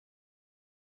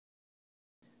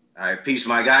All right, peace,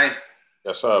 my guy.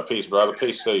 Yes, sir. Peace, brother.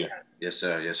 Peace to you. Yes,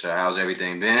 sir. Yes, sir. How's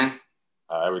everything been?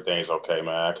 Everything's okay,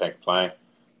 man. I can't complain.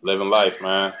 Living life,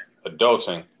 man.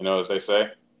 Adulting, as they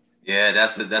say. Yeah,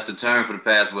 that's the term for the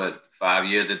past 5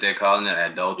 years that they're calling it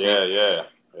adulting. Yeah, yeah, yeah.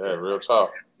 Yeah, Real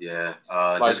talk. yeah.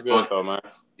 Life's Just going. good though, man.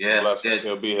 I'm Yeah, blessed to yeah.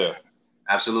 still be here.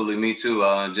 Absolutely, me too.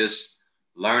 Just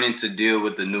learning to deal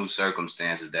with the new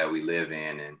circumstances that we live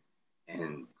in,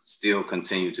 and still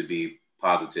continue to be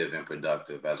positive and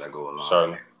productive as I go along.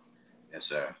 Certainly. Yes,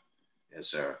 sir. Yes,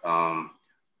 sir.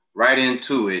 Right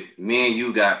into it. Me and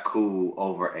you got cool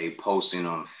over a posting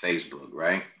on Facebook,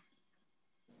 right?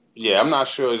 Yeah, I'm not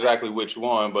sure exactly which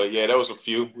one, but yeah, there was a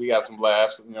few. We got some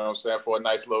laughs, what I'm saying, for a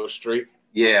nice little streak.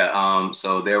 Yeah.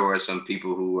 So there were some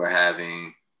people who were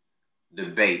having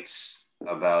debates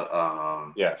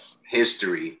about Yes.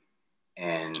 history,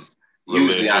 and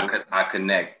usually Religion. I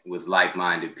connect with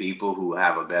like-minded people who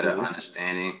have a better Hmm.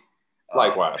 understanding, uh,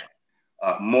 Likewise.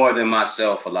 more than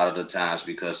myself a lot of the times,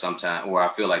 because sometimes, or I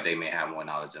feel like they may have more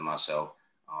knowledge than myself,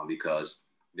 because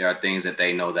there are things that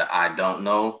they know that I don't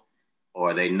know,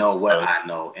 or they know what Certainly. I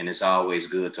know, and it's always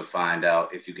good to find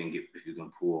out if you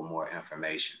can pull more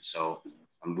information. So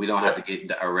we don't have Yeah. to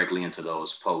get directly into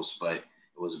those posts, but it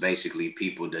was basically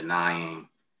people denying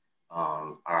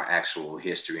our actual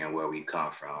history and where we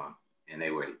come from, and they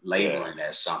were Yeah. labeling it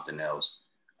as something else.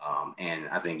 And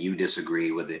I think you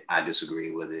disagree with it. I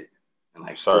disagree with it, and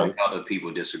like four Certainly. other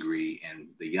people disagree.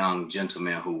 And the young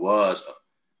gentleman who was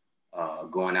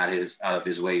going out of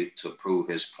his way to prove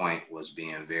his point was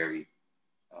being very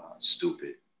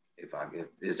stupid.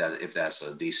 If that's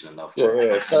a decent enough Yeah, word, yeah,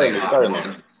 I could say a certainly, lot certainly.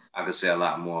 more. I could say a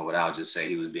lot more, but I'll just say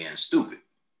he was being stupid,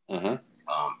 Hmm.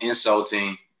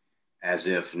 insulting, as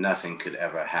if nothing could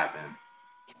ever happen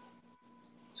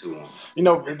to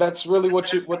him. That's really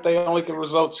what they only can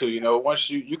result to. Once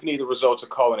you can either result to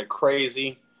calling it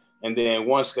crazy, and then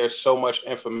once there's so much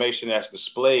information that's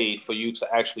displayed for you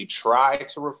to actually try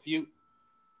to refute,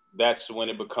 that's when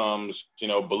it becomes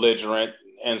belligerent,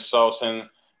 insulting.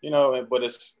 But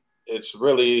it's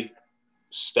really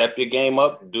step your game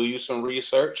up, do you some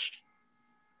research.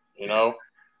 You Yeah. know.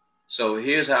 So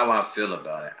here's how I feel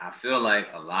about it. I feel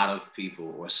like a lot of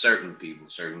people, certain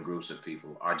groups of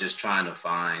people are just trying to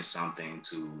find something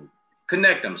to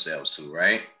connect themselves to,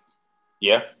 right?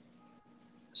 Yeah.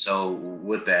 So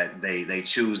with that, they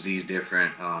choose these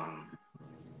different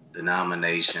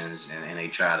denominations, and they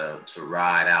try to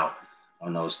ride out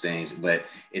on those things. But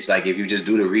it's like if you just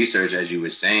do the research, as you were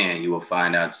saying, you will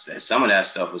find out that some of that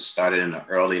stuff was started in the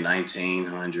early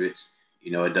 1900s.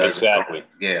 It doesn't go, Exactly.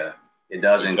 yeah, it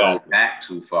doesn't go Exactly. back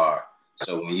too far.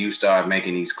 So when you start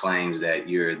making these claims that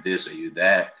you're this or you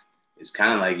that, it's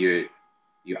kind of like you're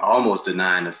almost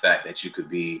denying the fact that you could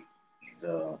be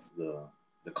the the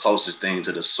the closest thing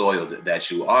to the soil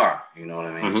that you are. You know what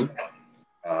I mean?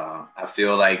 Hmm. I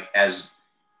feel like as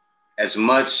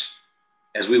much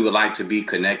as we would like to be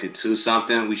connected to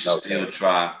something, we should No still doubt.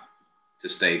 try to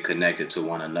stay connected to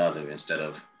one another instead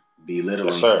of Yes,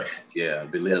 belittling, sir. yeah,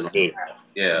 That's belittling, deep.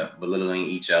 yeah, belittling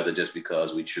each other just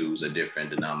because we choose a different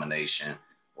denomination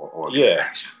or Yeah.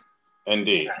 organization.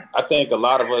 Indeed. I think a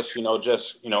lot of us,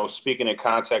 just, speaking in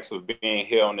context of being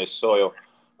here on this soil,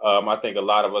 I think a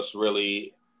lot of us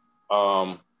really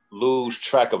um, lose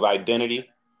track of identity.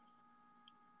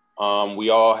 We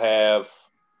all have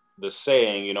the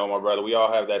saying, my brother, we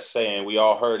all have that saying. We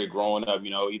all heard it growing up,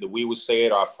 either we would say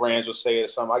it, our friends would say it, or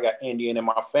something. I got Indian in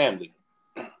my family.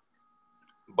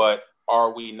 But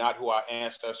are we not who our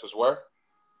ancestors were?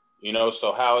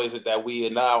 So how is it that we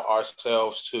allow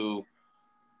ourselves to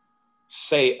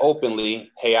say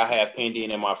openly, hey, I have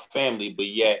Indian in my family, but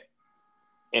yet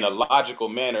in a logical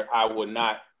manner, I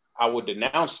would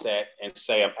denounce that and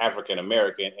say I'm African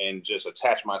American and just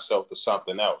attach myself to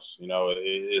something else.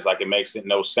 It's like it makes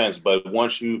no sense. But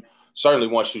once you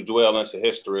dwell into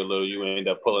history a little, you end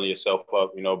up pulling yourself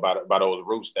up, by those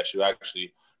roots that you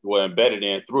actually were embedded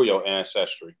in through your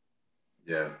ancestry.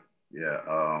 Yeah, yeah,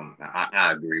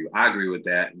 I agree. I agree with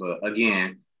that. But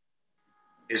again,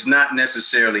 it's not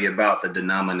necessarily about the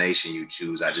denomination you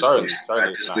choose. Certainly, I certainly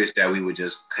it's just not. wish that we would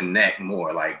just connect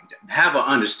more, like have an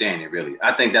understanding. Really,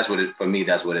 I think that's what it for me.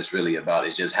 That's what it's really about.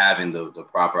 It's just having the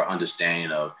proper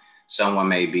understanding of someone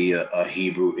may be a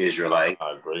Hebrew Israelite.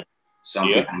 I agree. Some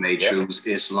Yeah, people may yeah, choose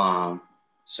Islam.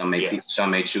 yes. Some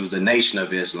may choose the Nation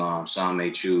of Islam. Some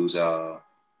may choose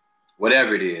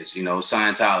whatever it is,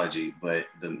 Scientology. But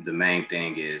the main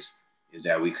thing is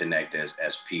that we connect as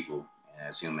people and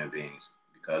as human beings,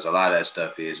 because a lot of that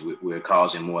stuff is we're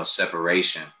causing more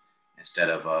separation instead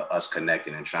of us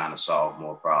connecting and trying to solve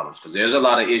more problems. Because there's a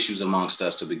lot of issues amongst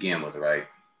us to begin with, right?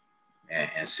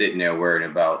 and sitting there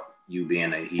worrying about you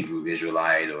being a Hebrew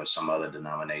Israelite or some other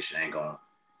denomination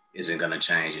isn't gonna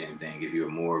change anything. If you're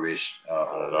a Moorish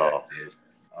or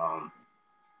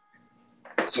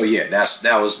so yeah,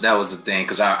 that was the thing,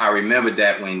 because I remembered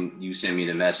that when you sent me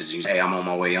the message, you said, hey, I'm on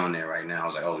my way on there right now. I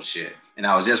was like, oh shit. And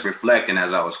I was just reflecting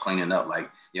as I was cleaning up, like,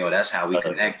 yo, that's how we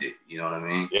connected. You know what I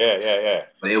mean? Yeah.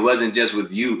 But it wasn't just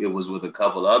with you, it was with a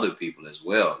couple other people as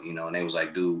well, you know, and they was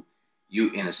like, dude, you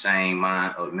in the same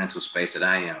mind or mental space that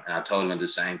I am. And I told them at the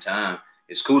same time,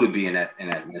 it's cool to be in that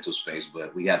mental space,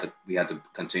 but we have to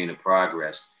continue to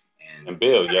progress and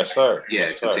build. Yes, sir. Yeah,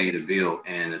 yes, continue sir. to build.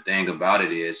 And the thing about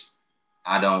it is,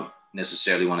 I don't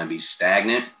necessarily want to be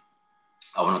stagnant.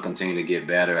 I want to continue to get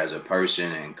better as a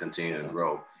person and continue to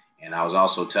grow. And I was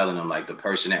also telling them, like, the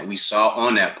person that we saw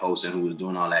on that post and who was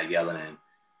doing all that yelling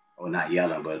or not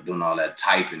yelling, but doing all that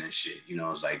typing and shit, you know,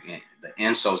 it was like the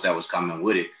insults that was coming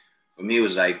with it. For me, it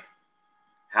was like,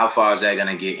 how far is that going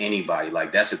to get anybody?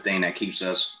 Like, that's the thing that keeps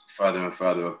us further and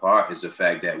further apart, is the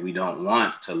fact that we don't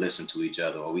want to listen to each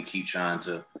other, or we keep trying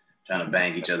to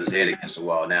bang each other's head against the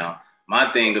wall. Now, my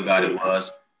thing about it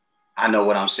was, I know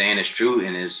what I'm saying is true,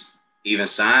 and is even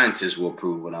scientists will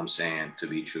prove what I'm saying to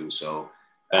be true. So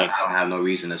I don't have no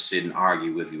reason to sit and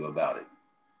argue with you about it.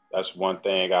 That's one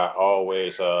thing I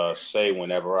always say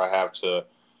whenever I have to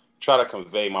try to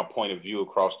convey my point of view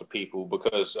across to people,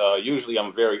 because usually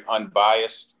I'm very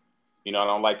unbiased. You know, I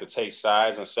don't like to take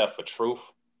sides except for truth.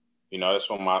 You know, that's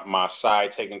when my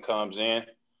side taking comes in.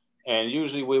 And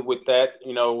usually with that,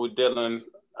 you know, with Dylan,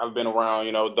 I've been around,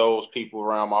 you know, those people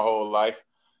around my whole life.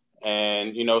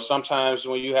 And, you know, sometimes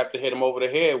when you have to hit them over the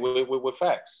head with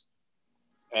facts.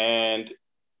 And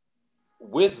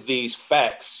with these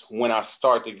facts, when I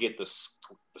start to get the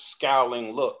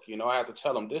scowling look, you know, I have to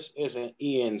tell them, this isn't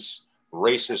Ian's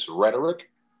racist rhetoric.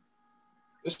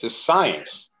 This is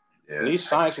science. Yeah. And these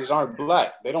sciences aren't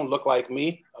black. They don't look like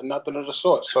me or nothing of the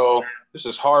sort. So this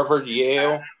is Harvard,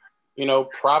 Yale, you know,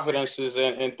 Providences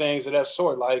and things of that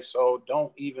sort. Like, so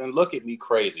don't even look at me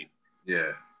crazy.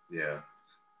 Yeah.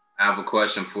 I have a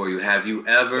question for you. Have you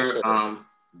ever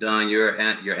done your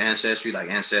ancestry, like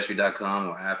ancestry.com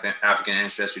or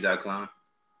africanancestry.com?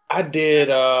 I did.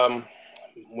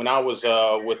 When I was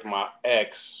with my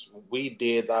ex, we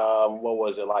did, what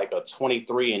was it, like a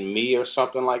 23andMe or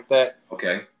something like that.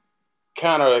 Okay.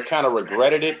 Kind of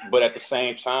regretted it, but at the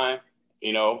same time,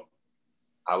 you know,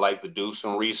 I like to do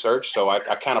some research. So I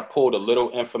kind of pulled a little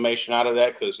information out of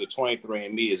that, because the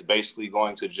 23andMe is basically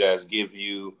going to just give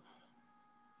you,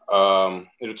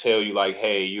 it'll tell you like,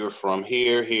 hey, you're from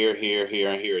here, here, here,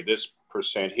 here, and here. This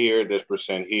percent here, this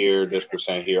percent here, this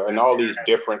percent here, and all these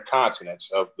different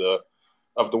continents of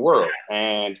the world.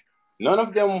 And none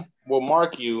of them will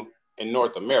mark you in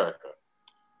North America,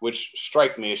 which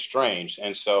strike me as strange.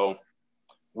 And so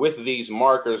with these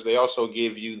markers, they also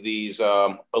give you these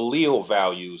allele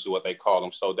values, what they call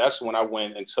them. So that's when I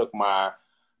went and took my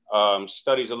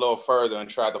studies a little further and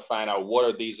tried to find out, what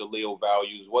are these allele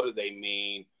values? What do they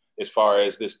mean as far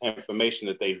as this information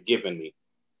that they've given me?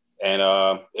 And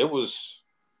it was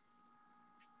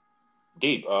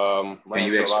deep. Can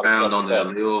you expound on the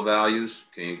allele values?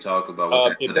 Can you talk about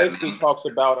what it basically talks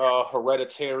about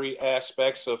hereditary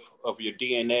aspects of your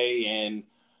DNA and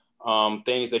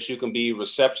things that you can be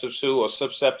receptive to or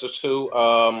susceptible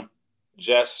to,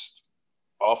 just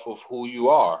off of who you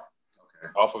are.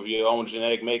 Okay. Off of your own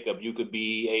genetic makeup. You could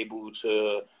be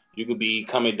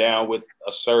coming down with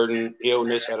a certain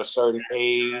illness at a certain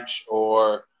age,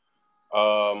 or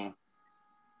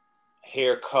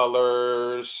hair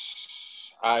colors,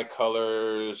 eye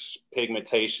colors,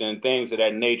 pigmentation, things of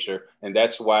that nature. And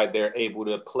that's why they're able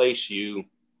to place you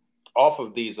off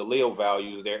of these allele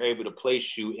values. They're able to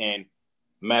place you in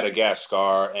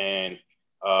Madagascar and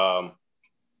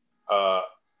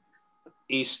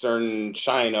Eastern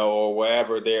China or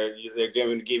wherever they're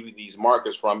going to give you these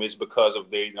markers from, is because of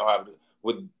they know how to,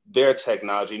 with their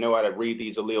technology, know how to read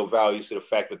these allele values, to the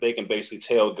fact that they can basically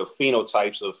tell the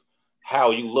phenotypes of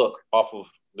how you look off of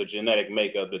the genetic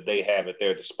makeup that they have at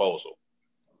their disposal.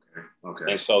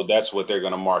 Okay. And so that's what they're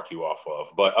going to mark you off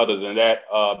of. But other than that,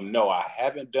 no, I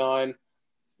haven't done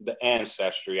the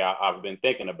ancestry. I've been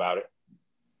thinking about it.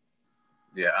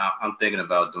 Yeah, I'm thinking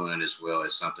about doing it as well.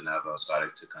 It's something I've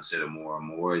started to consider more and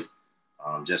more,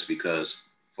 just because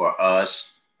for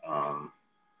us,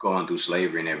 going through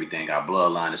slavery and everything, our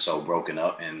bloodline is so broken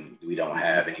up, and we don't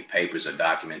have any papers or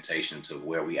documentation to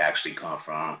where we actually come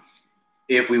from.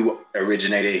 If we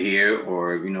originated here,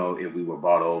 or, you know, if we were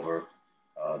brought over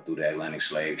through the Atlantic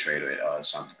slave trade or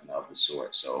something of the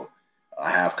sort. So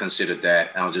I have considered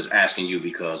that. And I was just asking you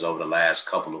because over the last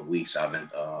couple of weeks, I've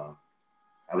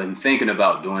I've been thinking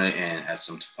about doing it, and at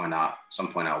some point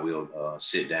I will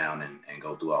sit down and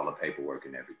go through all the paperwork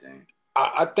and everything.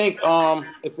 I think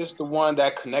if it's the one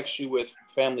that connects you with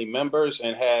family members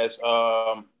and has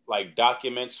like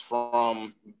documents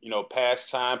from past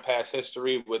time, past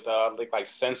history with like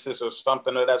census or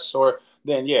something of that sort,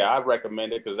 then yeah, I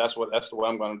recommend it because that's the way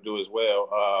I'm going to do as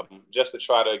well. Just to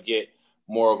try to get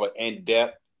more of an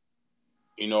in-depth,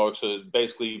 to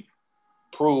basically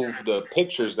prove the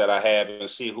pictures that I have and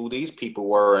see who these people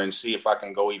were and see if I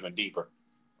can go even deeper.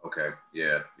 Okay.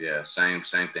 Yeah. Same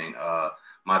thing.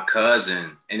 My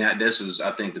cousin, and I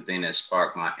think the thing that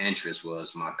sparked my interest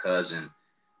was my cousin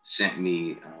sent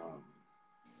me,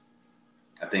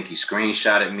 I think he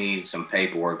screenshotted me some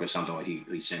paperwork or something. Or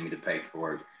he sent me the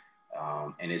paperwork,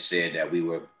 and it said that we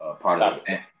were part of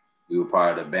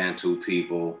the Bantu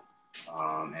people,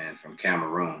 and from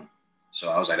Cameroon. So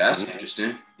I was like, that's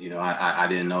interesting. I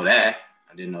didn't know that.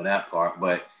 I didn't know that part,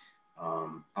 but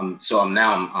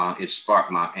it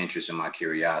sparked my interest and my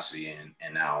curiosity,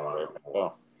 and now I want to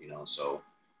know more, so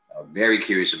very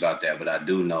curious about that. But I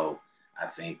do know, I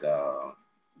think the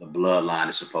bloodline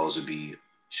is supposed to be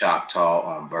Choctaw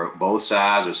on both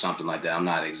sides or something like that. I'm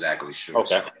not exactly sure.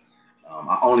 Okay. So,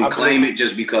 I only claim it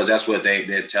just because that's what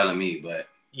they're telling me, but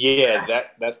yeah,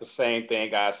 that's the same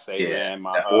thing I say, man.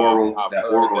 That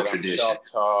oral tradition.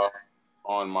 Choctaw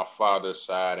on my father's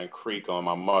side and Creek on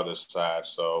my mother's side.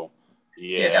 So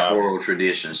that oral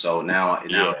tradition. So now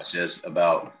it's just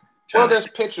about. There's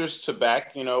pictures to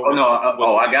back,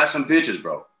 I got some pictures,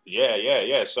 bro.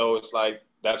 Yeah. So it's like,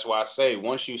 that's why I say,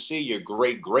 once you see your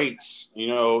greats,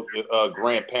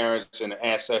 grandparents and the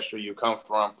ancestry you come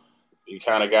from, you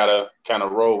kind of gotta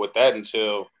roll with that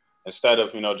instead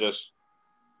of just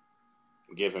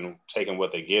taking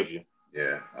what they give you.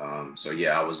 Yeah.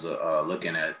 I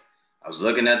was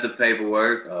looking at the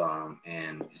paperwork,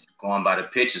 and going by the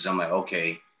pictures, I'm like,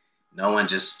 okay, no one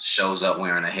just shows up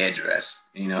wearing a headdress.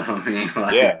 You know what I mean?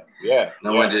 Like, yeah.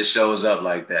 No one just shows up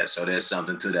like that. So there's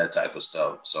something to that type of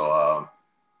stuff. So I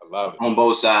love it. On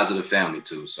both sides of the family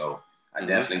too. So I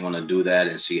definitely want to do that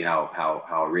and see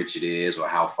how rich it is or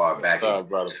how far back.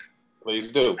 Brother.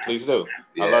 Please do.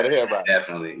 Yeah, I love to hear about it.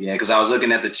 Definitely. Yeah, because I was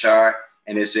looking at the chart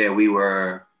and it said we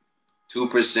were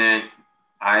 2%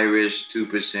 Irish,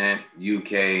 2%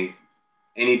 UK,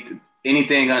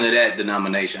 anything under that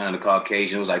denomination, under the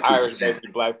Caucasian, it was like 2%. Irish baby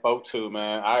black folk too,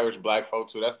 man. Irish black folk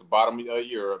too. That's the bottom of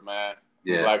Europe, man.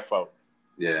 Yeah. Black folk.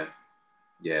 Yeah.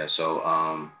 So,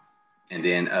 and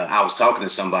then I was talking to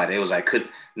somebody. It was like,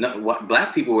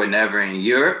 black people were never in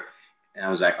Europe. And I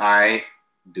was like, all right,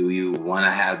 do you want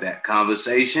to have that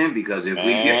conversation? Because if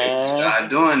we start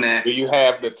doing that. Do you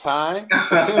have the time?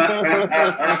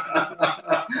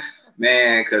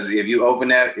 Man, because if you open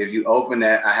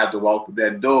that, I have to walk through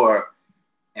that door.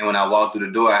 And when I walk through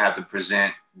the door, I have to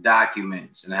present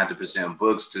documents and I have to present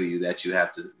books to you that you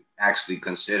have to actually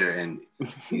consider. And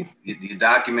these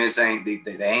documents they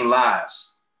ain't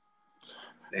lies.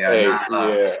 They are not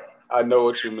lies. Yeah, I know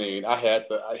what you mean. I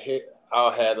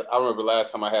remember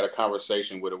last time I had a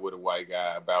conversation with a white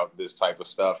guy about this type of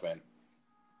stuff, and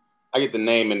I get the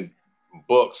name and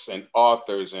books and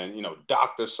authors and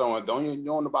Dr. So-and-so. Don't you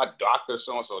know about Dr.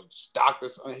 So-and-so? Dr.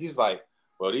 So, he's like,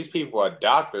 well, these people are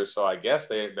doctors, so I guess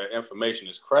their information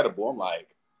is credible. I'm like,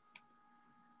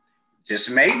 just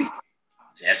maybe.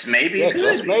 Just maybe. Yeah,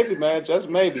 just maybe, man. Just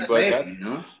maybe. Just but maybe, that's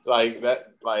like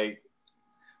that. Like,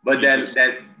 but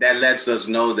that lets us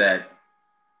know that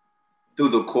through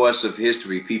the course of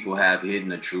history, people have hidden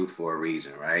the truth for a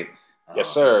reason, right? Yes,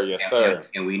 sir. Yes, sir.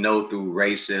 And we know through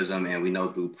racism, and we know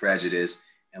through prejudice,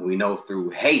 and we know through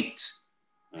hate.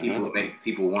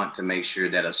 People want to make sure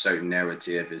that a certain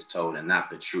narrative is told and not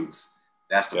the truth.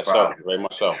 That's the problem. Sir. Very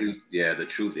much so. The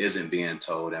truth isn't being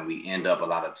told, and we end up a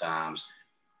lot of times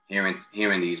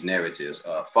hearing these narratives,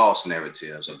 false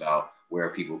narratives about where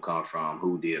people come from,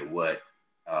 who did what.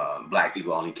 Black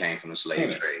people only came from the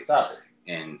slave trade,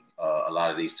 and a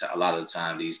lot of the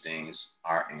time these things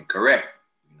are incorrect.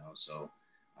 So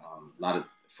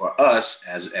for us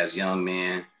as young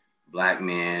men, Black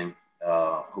men,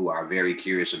 who are very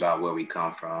curious about where we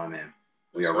come from, and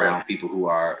we are around people who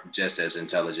are just as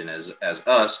intelligent as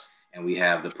us, and we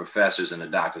have the professors and the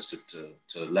doctors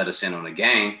to let us in on the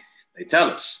game. They tell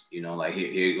us, like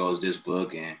here goes this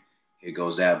book, and here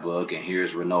goes that book, and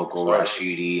here's Runoko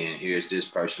Rashidi, and here's this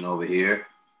person over here,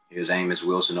 here's Amos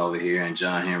Wilson over here, and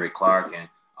John Henry Clark, and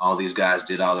all these guys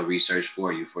did all the research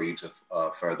for you to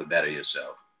further better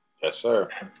yourself. Yes, sir.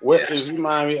 If you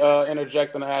mind me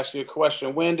interjecting to ask you a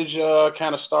question, when did you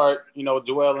kind of start,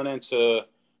 dwelling into,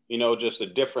 just a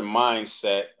different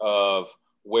mindset of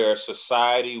where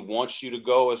society wants you to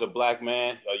go as a black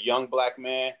man, a young black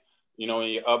man, you know, in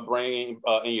your upbringing,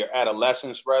 in your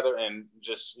adolescence, rather, and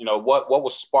just, you know, what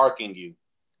was sparking you?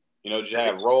 You know, did you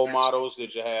have role models?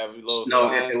 Did you have little No,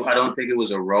 signs? I don't think it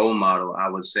was a role model. I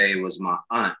would say it was my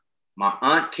aunt. My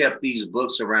aunt kept these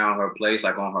books around her place,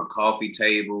 like on her coffee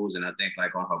tables, and I think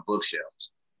like on her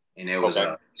bookshelves. And there was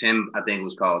a 10, I think it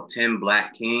was called 10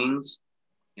 Black Kings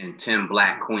and 10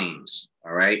 Black Queens.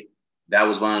 All right. That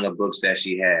was one of the books that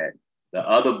she had. The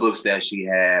other books that she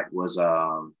had was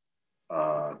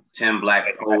 10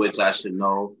 Black Poets I Should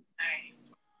Know.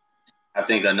 I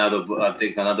think another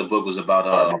book was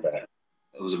about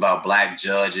it was about black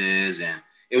judges, and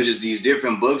it was just these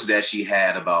different books that she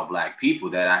had about black people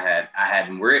that I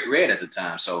hadn't read at the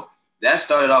time. So that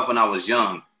started off when I was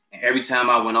young. And every time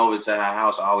I went over to her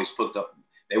house, I always picked up.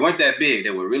 They weren't that big;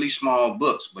 they were really small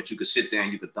books, but you could sit there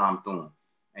and you could thumb through them,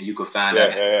 and you could find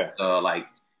out like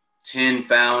 10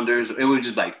 founders. It was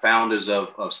just like founders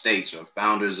of states or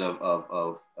founders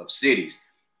of cities.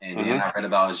 And then I read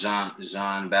about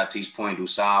Jean-Baptiste Point du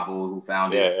Sable, who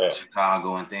founded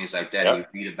Chicago and things like that. And you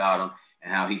read about him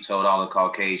and how he told all the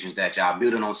Caucasians that y'all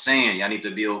building on sand. Y'all need to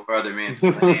build further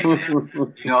into land.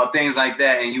 You know, things like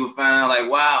that. And you would find out like,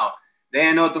 wow, they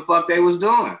didn't know what the fuck they was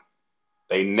doing.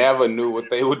 They never knew what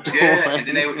they were doing. Yeah, and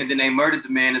then they murdered the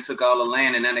man and took all the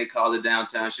land, and then they called it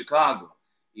downtown Chicago.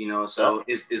 You know, so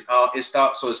it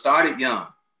started young,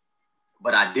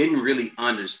 but I didn't really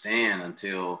understand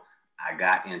until I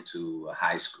got into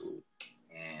high school,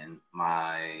 and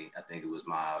I think it was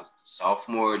my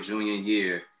sophomore or junior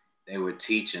year, they were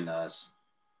teaching us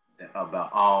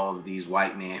about all of these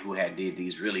white men who had did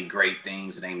these really great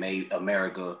things, and they made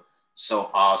America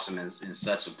so awesome and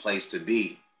such a place to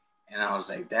be. And I was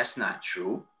like, that's not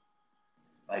true.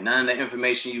 Like, none of the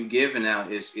information you're giving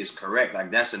out is correct.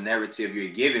 Like, that's a narrative you're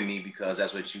giving me because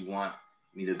that's what you want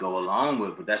me to go along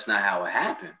with, but that's not how it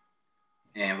happened.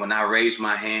 And when I raised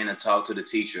my hand and talked to the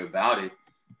teacher about it,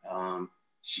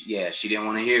 she didn't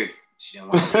want to hear it. She didn't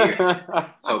want to hear it.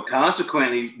 So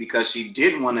consequently, because she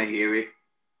didn't want to hear it,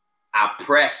 I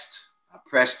pressed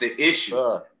the issue.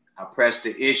 Sure. I pressed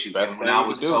the issue. Best and when I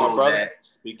was told that,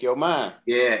 speak your mind.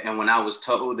 Yeah, and when I was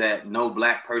told that no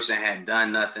black person had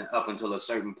done nothing up until a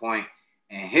certain point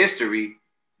in history,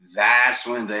 that's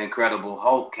when the Incredible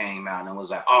Hulk came out and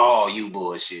was like, "Oh, you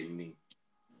bullshitting me."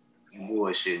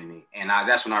 And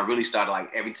that's when I really started,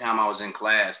 like, every time I was in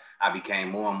class, I became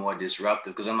more and more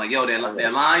disruptive because I'm like, yo,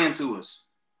 they're lying to us.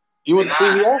 You went to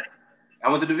CVS? I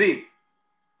went to the V.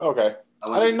 Okay.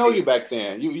 I didn't know you back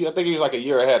then. I think you was like a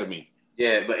year ahead of me.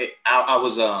 Yeah, but I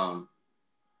was,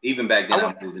 even back then,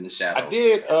 I moved in the shadows. I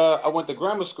did. I went to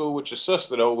grammar school with your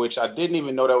sister, though, which I didn't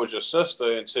even know that was your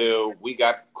sister until we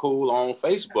got cool on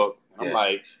Facebook. I'm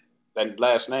like, that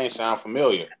last name sound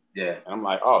familiar. Yeah. And I'm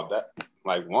like, oh, that...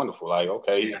 like, wonderful. Like,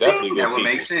 okay, he's definitely good. That would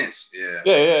make sense. Yeah.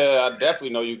 Yeah. I definitely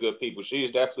know you good people. She's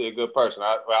definitely a good person.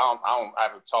 I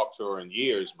haven't talked to her in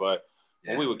years, but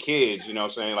when we were kids, you know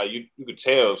what I'm saying? Like, you could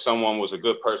tell if someone was a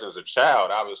good person as a child,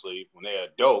 obviously, when they're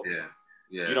adult. Yeah.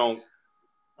 You don't,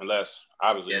 unless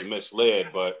obviously you're misled,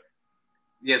 but.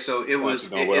 Yeah, so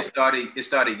it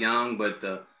started young, but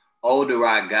the older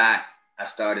I got, I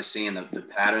started seeing the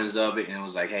patterns of it. And it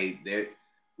was like, hey,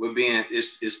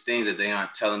 it's things that they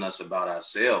aren't telling us about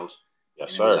ourselves.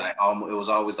 Yes, sir. It was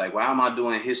always like, why am I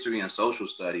doing history and social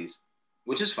studies?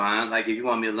 Which is fine. Like, if you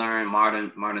want me to learn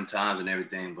modern times and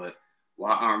everything, but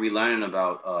why aren't we learning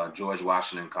about George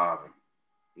Washington Carver?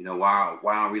 You know, why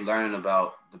aren't we learning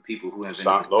about the people who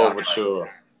invented the Overture?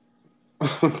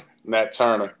 Nat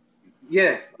Turner.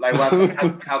 Yeah, like,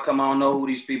 how come I don't know who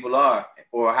these people are,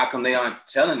 or how come they aren't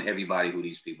telling everybody who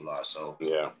these people are? So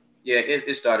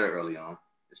it started early on.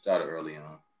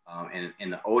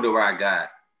 And the older I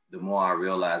got, the more I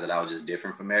realized that I was just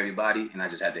different from everybody, and I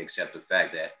just had to accept the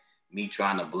fact that me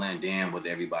trying to blend in with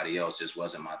everybody else just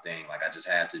wasn't my thing. Like, I just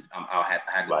had to. I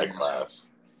had to.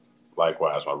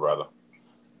 Likewise, my brother.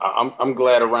 I'm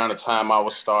glad around the time I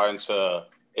was starting to.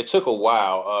 It took a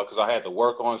while because I had to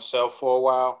work on self for a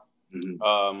while.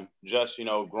 Mm-hmm. Just, you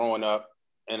know, growing up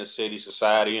in a city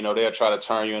society, you know, they'll try to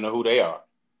turn you into who they are.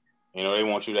 You know, they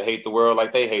want you to hate the world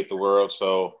like they hate the world.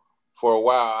 So for a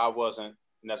while, I wasn't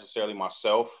necessarily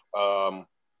myself. And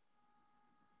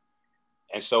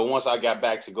so once I got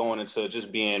back to going into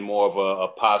just being more of a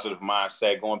positive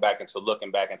mindset, looking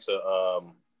back into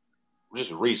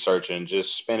just researching,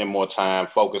 just spending more time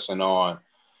focusing on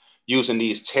using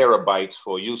these terabytes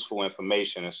for useful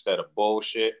information instead of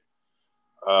bullshit.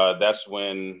 That's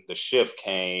when the shift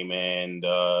came, and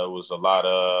it was a lot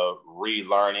of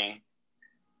relearning.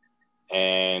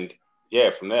 And yeah,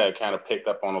 from there, I kind of picked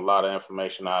up on a lot of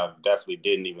information I definitely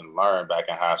didn't even learn back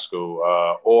in high school,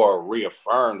 or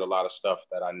reaffirmed a lot of stuff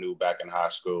that I knew back in high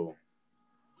school.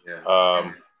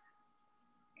 Yeah.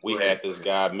 We had this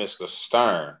guy, Mr.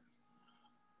 Stern.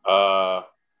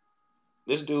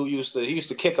 This dude used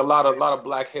to kick a lot of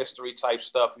Black history type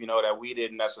stuff, you know, that we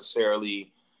didn't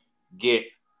necessarily get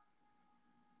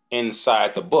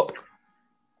inside the book.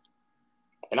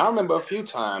 And I remember a few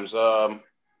times,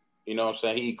 you know what I'm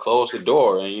saying, he closed the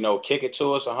door and, you know, kick it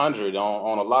to us 100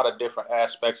 on a lot of different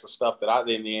aspects of stuff that I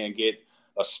didn't even get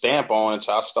a stamp on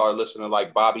until I started listening to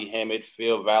like Bobby Hemmett,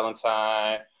 Phil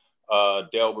Valentine,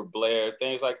 Delbert Blair,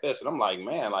 things like this. And I'm like,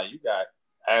 man, like you got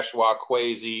Ashwa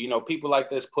Kwesi, you know, people like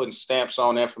this putting stamps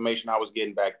on the information I was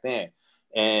getting back then.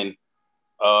 And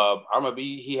I remember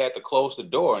he had to close the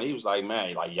door and he was like,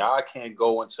 man, like y'all can't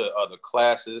go into other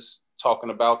classes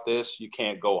talking about this. You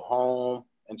can't go home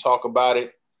and talk about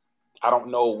it. I don't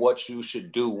know what you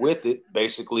should do with it,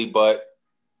 basically, but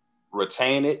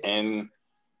retain it and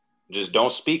just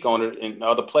don't speak on it in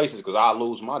other places because I'll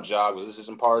lose my job because this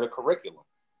isn't part of the curriculum.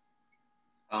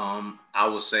 I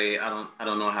would say I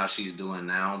don't know how she's doing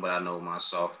now, but I know my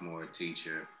sophomore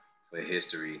teacher for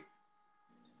history.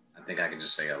 I think I can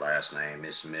just say her last name,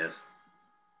 Miss Smith.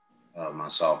 My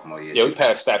sophomore year. Yeah, we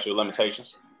passed statute of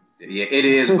limitations. Yeah, it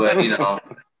is, but you know,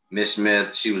 Miss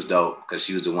Smith, she was dope because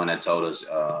she was the one that told us.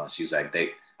 She was like,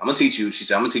 I'm gonna teach you. She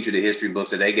said, I'm gonna teach you the history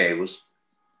books that they gave us.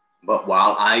 But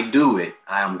while I do it,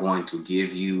 I am going to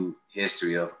give you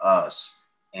history of us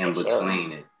in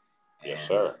between it. And yes,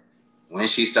 sir. When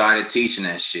she started teaching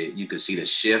that shit, you could see the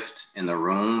shift in the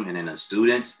room and in the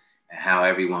students and how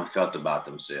everyone felt about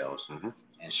themselves. Mm-hmm.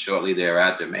 And shortly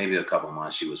thereafter, maybe a couple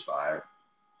months, she was fired.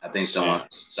 I think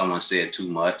someone said too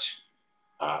much.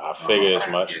 I figure as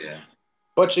much. Yeah.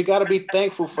 But you got to be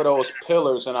thankful for those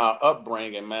pillars in our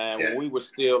upbringing, man. Yeah. When we were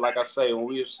still, like I say, when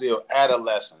we were still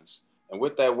adolescents. And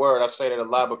with that word, I say that a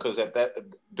lot because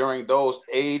during those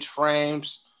age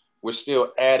frames, we're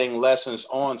still adding lessons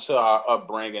onto our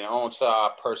upbringing, onto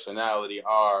our personality,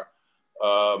 our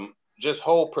just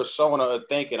whole persona of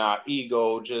thinking, our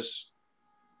ego.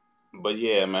 But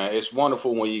yeah, man, it's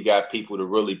wonderful when you got people to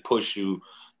really push you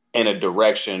in a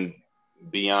direction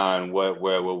beyond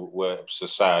where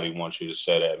society wants you to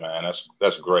say that, man.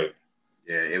 That's great.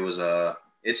 Yeah, it was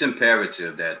it's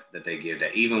imperative that they give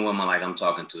that. Even when I'm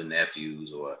talking to the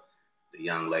nephews or the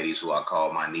young ladies who I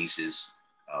call my nieces,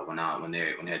 when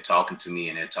they're talking to me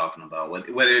and they're talking about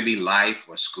whether it be life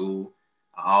or school,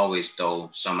 I always throw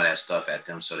some of that stuff at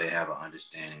them so they have an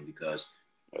understanding because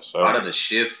part of the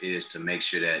shift is to make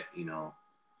sure that, you know,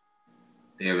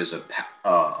 there is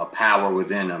a power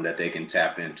within them that they can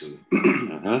tap into,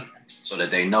 mm-hmm. so that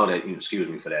they know that, excuse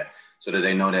me for that, so that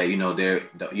they know that, you know,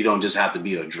 you don't just have to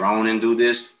be a drone and do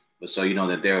this, but so you know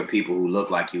that there are people who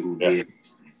look like you who did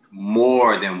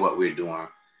more than what we're doing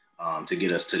to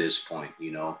get us to this point,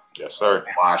 you know. Yes, sir.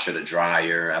 The washer, the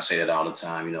dryer, I say that all the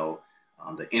time, you know.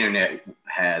 The internet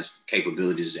has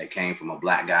capabilities that came from a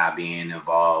Black guy being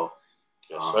involved.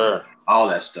 Yes, sir. All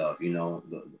that stuff, you know,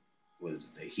 was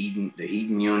the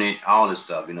heating unit, all this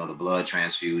stuff, you know, the blood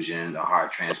transfusion, the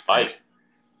heart transplant,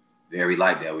 very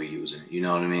light that we're using, you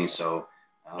know what I mean? So,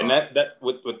 and that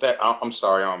with that, I'm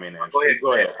sorry, I don't mean that. Go ahead.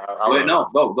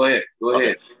 Go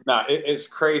ahead. Now it's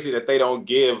crazy that they don't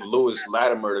give Lewis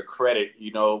Latimer the credit,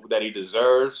 you know, that he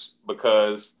deserves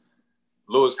because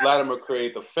Lewis Latimer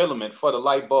created the filament for the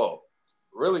light bulb.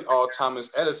 Really, all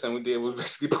Thomas Edison did was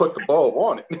basically put the bulb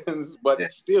on it,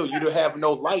 but still, you don't have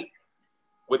no light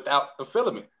without the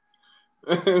filament.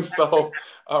 So,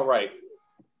 all right.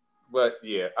 But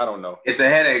yeah, I don't know. It's a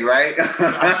headache, right?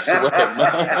 I swear,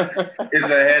 man.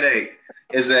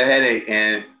 It's a headache.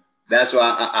 And that's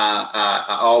why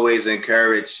I always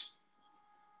encourage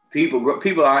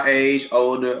people our age,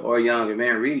 older or younger,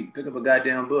 man, pick up a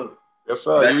goddamn book. Yes,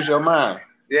 sir. Use your mind.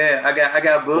 Yeah, I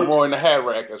got books. More in the hat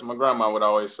rack, as my grandma would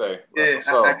always say. Yeah,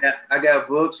 I got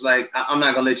books. Like, I'm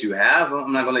not going to let you have them.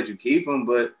 I'm not going to let you keep them,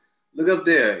 but look up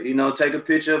there, you know, take a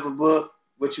picture of a book,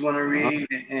 what you want to read,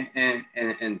 and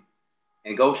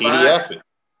go PDF find it.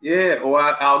 Yeah, or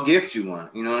I'll gift you one.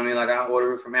 You know what I mean? Like, I'll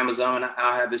order it from Amazon and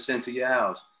I'll have it sent to your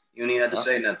house. You don't even have to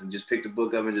say nothing. Just pick the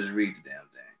book up and just read the damn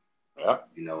thing. Yeah.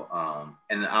 You know,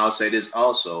 and I'll say this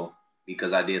also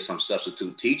because I did some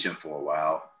substitute teaching for a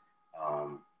while.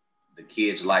 The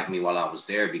kids liked me while I was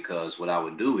there because what I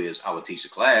would do is I would teach a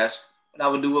class, but I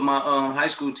would do what my high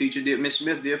school teacher did, Miss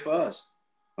Smith did for us.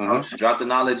 I would just drop the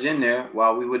knowledge in there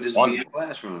while we would just be in the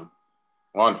classroom.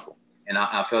 Wonderful. And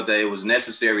I felt that it was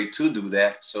necessary to do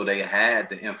that so they had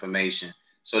the information,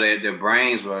 so that their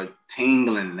brains were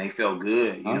tingling and they felt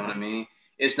good. You know what I mean?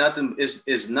 it's nothing.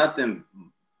 It's nothing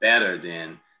better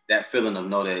than that feeling of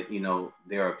know that, you know,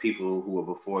 there are people who are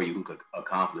before you who could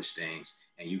accomplish things,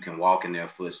 and you can walk in their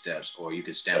footsteps, or you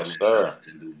can stand on Yes, their sir. shoulders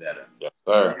and do better. Yes,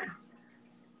 sir.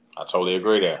 I totally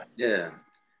agree there. Yeah.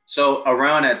 So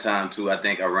around that time too, I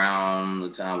think around the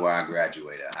time where I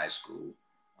graduated high school,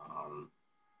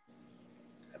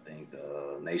 I think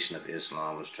the Nation of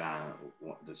Islam was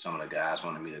some of the guys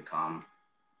wanted me to come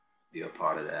be a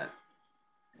part of that.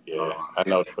 Yeah, I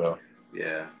know, Phil.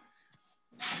 Yeah.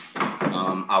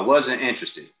 I wasn't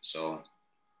interested, so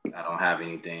I don't have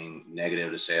anything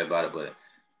negative to say about it. But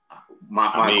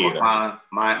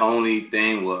my only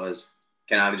thing was,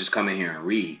 can I just come in here and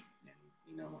read? And,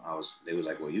 you know, they was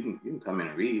like, well, you can come in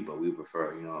and read, but we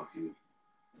prefer, you know, if you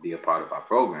be a part of our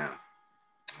program.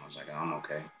 I was like, I'm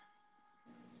okay.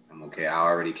 I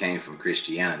already came from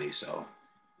Christianity, so.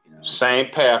 You know. Same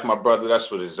path, my brother.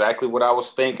 That's exactly what I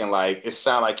was thinking. Like, it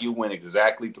sounded like you went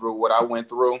exactly through what I went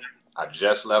through. I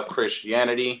just left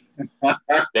Christianity.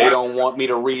 They don't want me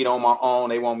to read on my own.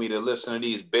 They want me to listen to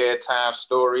these bedtime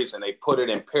stories, and they put it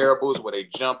in parables where they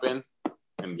jumping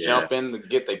to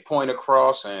get their point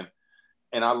across. And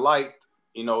I liked,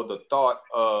 you know, the thought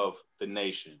of the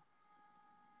nation.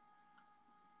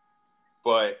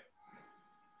 But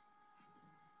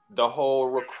the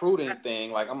whole recruiting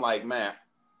thing, like, I'm like, man,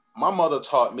 my mother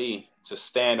taught me to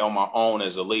stand on my own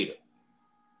as a leader.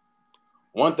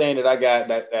 One thing that I got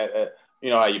that you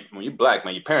know, when you're black,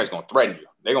 man, your parents gonna threaten you.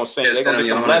 They're gonna say they're gonna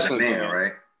get them lessons, man,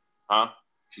 right? Huh?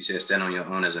 She said, "Stand on your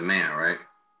own as a man," right?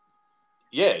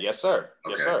 Yeah, yes, sir.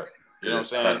 Okay. Yes, sir. You know what I'm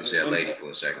saying? I thought you said lady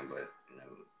for a second, but you know.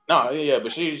 No, yeah,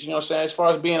 but she's, you know what I'm saying, as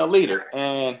far as being a leader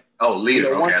and leader.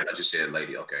 You know, okay, I thought you said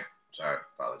lady. Okay, sorry,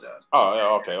 apologize. Oh,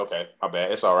 yeah, okay, my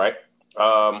bad. It's all right.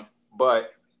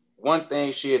 But one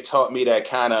thing she had taught me that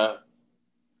kind of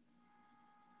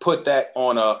put that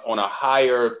on a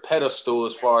higher pedestal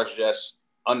as far as just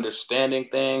understanding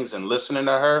things and listening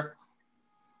to her.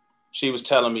 She was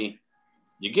telling me,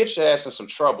 you get your ass in some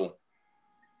trouble.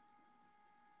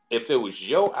 If it was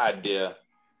your idea,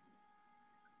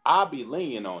 I'll be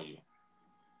lenient on you.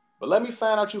 But let me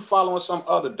find out you following some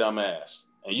other dumbass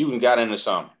and you got into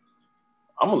something.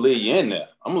 I'm going to leave you in there.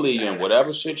 I'm going to leave you in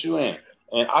whatever shit you in.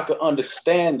 And I could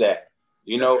understand that.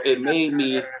 You know, it made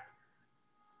me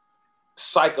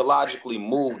psychologically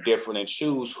move different and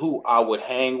choose who I would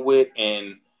hang with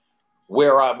and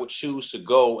where I would choose to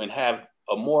go and have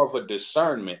a more of a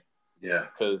discernment. Yeah.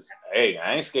 Because, hey,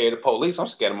 I ain't scared of police. I'm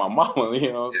scared of my mama,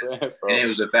 you know what I'm saying? So, and it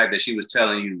was the fact that she was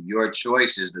telling you your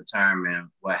choices determine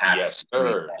what happens. Yes,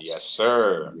 sir. Yes,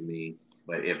 sir. You mean,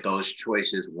 but if those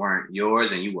choices weren't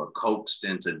yours and you were coaxed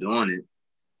into doing it,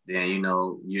 then, you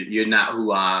know, you're not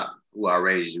who I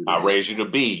raised you to be. I raised you to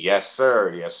be. Yes,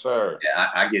 sir. Yes, sir. Yeah,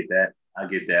 I get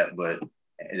that. But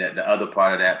the other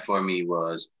part of that for me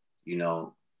was, you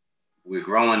know, we're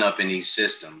growing up in these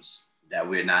systems that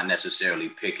we're not necessarily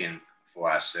picking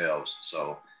for ourselves.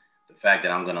 So the fact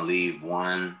that I'm going to leave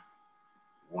one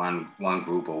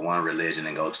group or one religion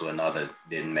and go to another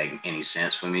didn't make any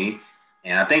sense for me.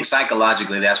 And I think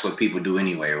psychologically that's what people do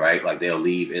anyway, right? Like they'll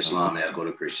leave Islam and they'll go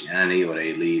to Christianity, or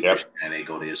they leave Christianity and they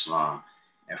go to Islam.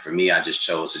 And for me, I just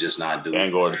chose to just not do it.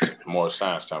 And go to more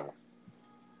science temple.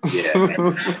 Yeah.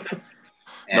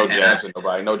 No jabs at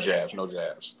nobody. No jabs. No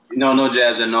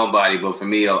jabs at nobody. But for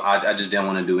me, I just didn't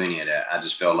want to do any of that. I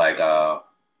just felt like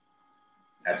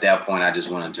at that point, I just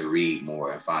wanted to read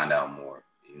more and find out more.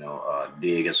 You know,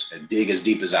 dig as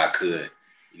deep as I could.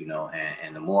 You know,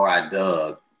 and the more I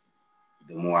dug,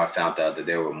 the more I found out that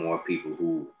there were more people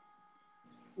who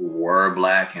were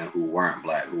Black and who weren't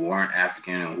Black, who weren't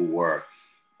African and who were,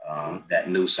 that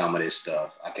knew some of this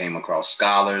stuff. I came across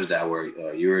scholars that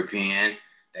were European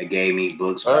that gave me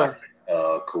books by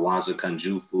Kwanzaa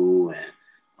Kunjufu and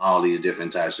all these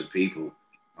different types of people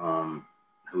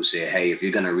who said, hey, if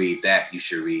you're going to read that, you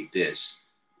should read this,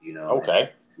 you know? Okay. And,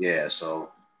 yeah.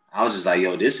 So I was just like,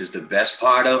 yo, this is the best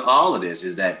part of all of this,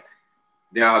 is that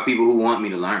there are people who want me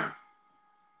to learn.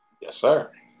 Yes, sir.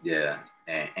 Yeah.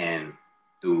 And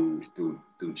through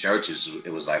churches,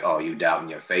 it was like, oh, you doubting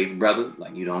your faith, brother?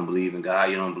 Like, you don't believe in God?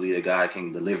 You don't believe that God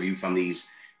can deliver you from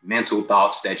these mental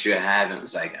thoughts that you're having?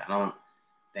 It's like, I don't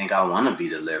think I want to be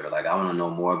delivered. Like, I want to know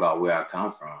more about where I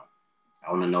come from.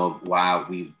 I want to know why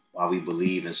we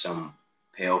believe in some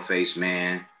pale-faced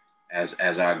man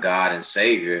as our God and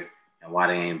Savior, and why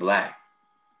they ain't Black.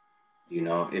 You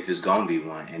know, if it's gonna be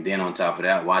one. And then on top of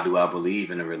that, why do I believe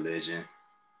in a religion,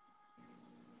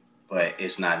 but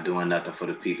it's not doing nothing for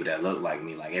the people that look like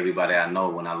me? Like, everybody I know,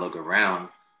 when I look around,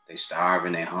 they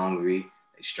starving, they hungry,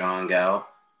 they strung out,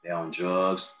 they on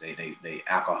drugs, they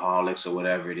alcoholics or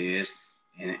whatever it is.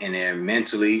 and they're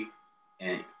mentally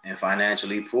and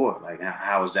financially poor. Like,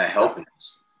 how is that helping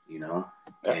us? You know,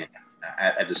 and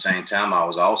at the same time, I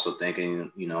was also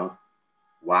thinking, you know,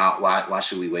 why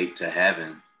should we wait to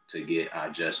heaven to get our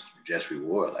just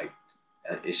reward? Like,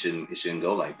 it shouldn't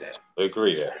go like that. I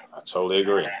agree there. I totally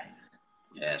agree.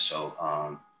 Yeah. So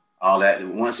all that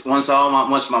once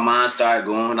my mind started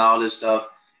going with all this stuff,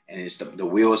 and the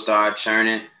wheels started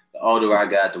churning. The older I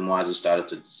got, the more I just started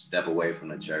to step away from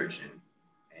the church, and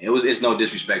it's no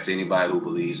disrespect to anybody who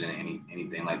believes in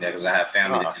anything like that, because I have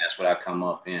family that's what I come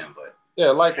up in. But yeah,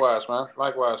 likewise, man.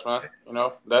 Likewise, man. You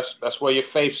know, that's where your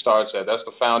faith starts at. That's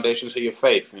the foundation to your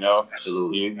faith. You know,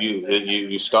 absolutely.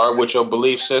 You start with your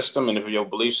belief system, and if your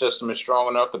belief system is strong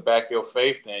enough to back your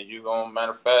faith, then you're gonna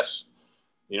manifest,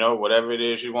 you know, whatever it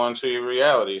is you want to your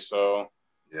reality. So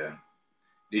yeah.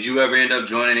 Did you ever end up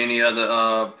joining any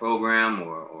other program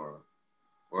or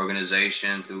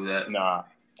organization through that? Nah,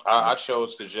 I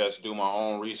chose to just do my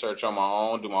own research on my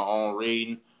own, do my own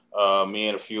reading. Me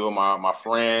and a few of my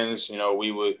friends, you know,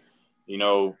 we would, you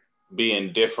know, be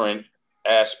in different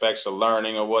aspects of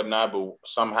learning or whatnot, but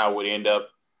somehow would end up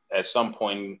at some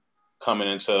point coming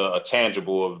into a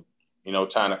tangible of, you know,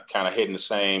 kind of hitting the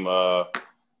same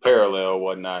parallel or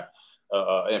whatnot.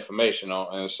 Information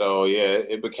on, and so yeah,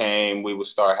 it became we would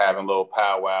start having little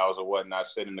powwows or whatnot,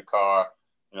 sit in the car,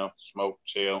 you know, smoke,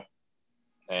 chill,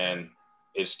 and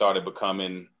it started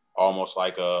becoming almost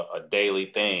like a daily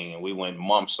thing. And we went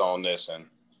months on this, and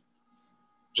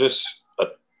just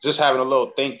having a little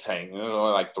think tank, you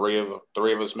know, like three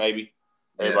of us maybe.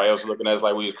 Everybody else looking at us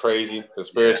like we was crazy,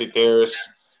 conspiracy theorists,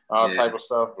 all type of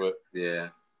stuff. But yeah,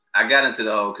 I got into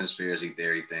the whole conspiracy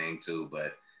theory thing too,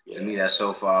 but to me, that's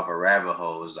so far off a rabbit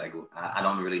hole. It's like I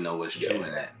don't really know what's true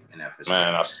in that perspective.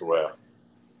 Man, I swear.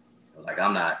 Like,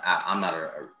 I'm not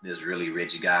this really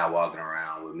rich guy walking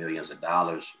around with millions of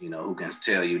dollars, you know, who can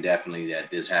tell you definitely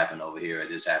that this happened over here or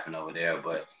this happened over there.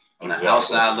 But on the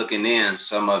outside looking in,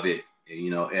 some of it, you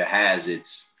know, it has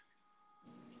its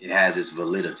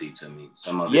validity to me.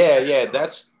 Some of it.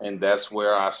 That's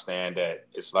where I stand at.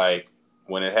 It's like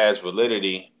when it has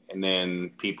validity, and then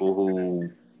people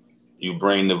who you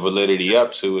bring the validity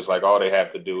up to, it's like all they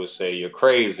have to do is say you're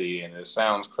crazy, and it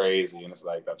sounds crazy, and it's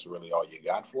like, that's really all you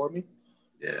got for me?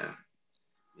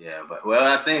 Yeah, but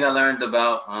well, I think I learned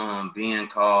about being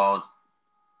called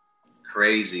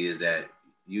crazy is that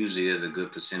usually is a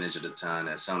good percentage of the time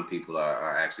that some people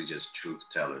are actually just truth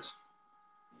tellers.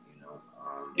 You know.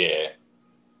 They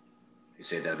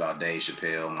said that about Dave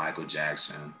Chappelle, Michael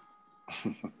Jackson.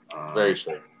 Very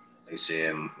true. They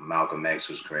said Malcolm X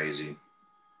was crazy.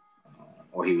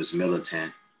 Or he was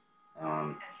militant.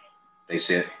 They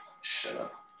said, shut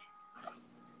up.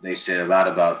 They said a lot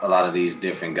about a lot of these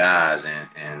different guys,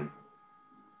 and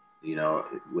you know,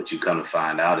 what you come to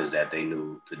find out is that they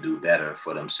knew to do better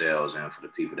for themselves and for the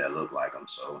people that look like them.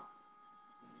 So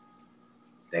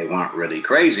they weren't really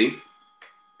crazy.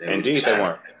 Indeed, they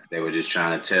weren't. They were just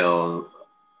trying to tell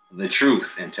the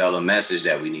truth and tell a message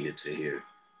that we needed to hear.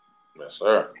 Yes,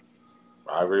 sir.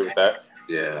 I agree with that.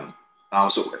 Yeah.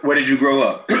 So where did you grow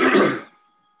up?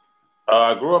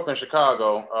 I grew up in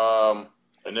Chicago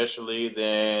initially,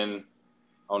 then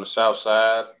on the south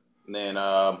side. And then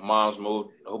mom's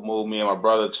moved me and my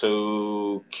brother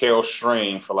to Carroll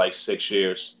Stream for like 6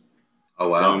 years. Oh,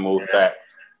 wow. Then we moved back.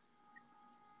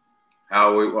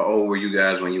 How old were you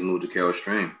guys when you moved to Carroll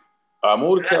Stream? I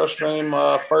moved to Carroll Stream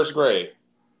first grade.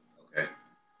 Okay.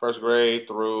 First grade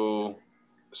through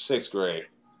sixth grade.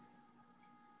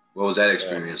 What was that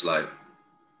experience like?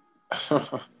 It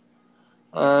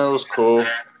was cool.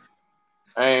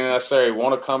 I ain't necessarily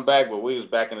want to come back, but we was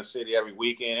back in the city every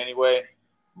weekend anyway.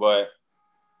 But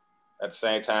at the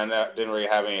same time, that didn't really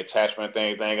have any attachment to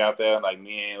anything out there. Like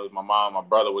me and it was my mom, my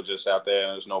brother were just out there,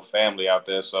 and there's no family out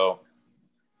there. So,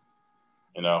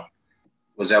 you know.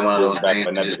 Was that one of those things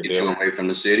that just get you away from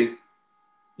the city?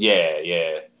 Yeah,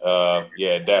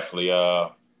 definitely.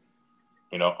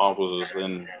 You know, uncles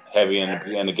was heavy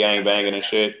in the gang banging and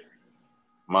shit.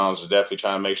 Moms was definitely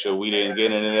trying to make sure we didn't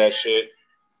get into that shit.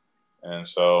 And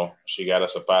so she got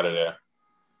us up out of there.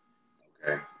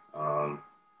 Okay.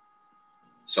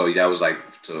 So that was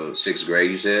like to sixth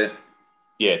grade, you said?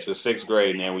 Yeah, to sixth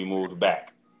grade, and then we moved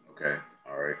back. Okay.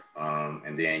 All right.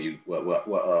 And then you what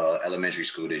elementary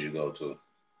school did you go to?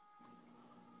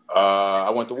 I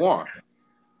went to Warren.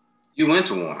 You went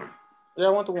to Warren? Yeah, I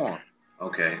went to Warren.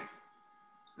 Okay.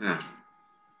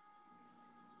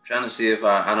 Trying to see if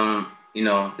I don't, you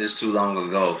know, it's too long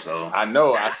ago, so. I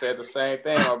know. I said the same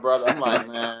thing, my brother. I'm like,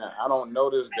 man, I don't know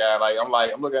this guy. I'm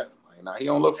looking, like, nah, he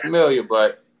don't look familiar,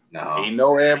 but No. He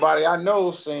know everybody I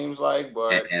know, seems like,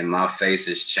 but And my face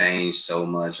has changed so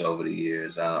much over the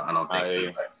years. I don't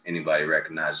think anybody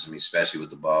recognizes me, especially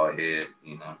with the bald head.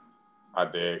 You know. I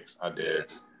dig.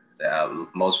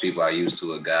 Most people are used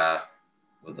to a guy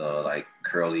with like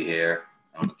curly hair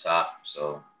on the top,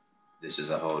 so this is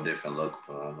a whole different look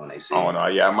for them when they see. Oh no,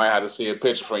 yeah, I might have to see a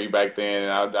picture from you back then,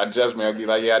 and I judge me. I'd be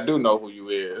like, yeah, I do know who you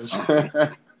is.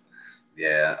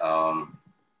 Yeah.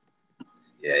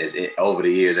 Yeah, over the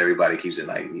years, everybody keeps it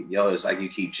like, yo, it's like you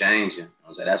keep changing. I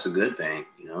was like, that's a good thing,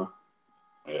 you know?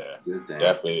 Yeah, good thing.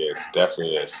 Definitely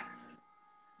is.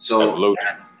 So,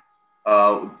 evolution.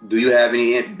 Do you have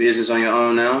any business on your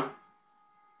own now?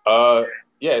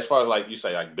 Yeah, as far as like you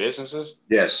say, like businesses?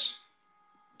 Yes.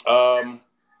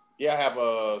 Yeah, I have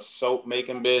a soap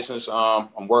making business. I'm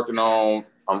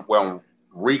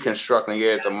reconstructing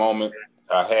it at the moment.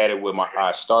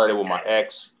 I started with my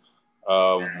ex.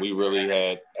 We really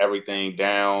had everything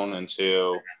down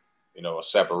until, a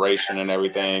separation and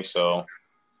everything. So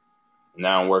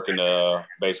now I'm working to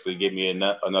basically get me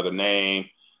another name,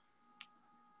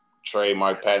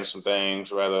 trademark, patent some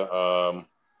things rather.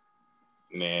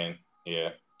 And then,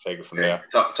 take it from there.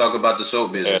 Talk about the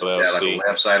soap business. LLC. You got like a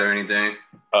website or anything?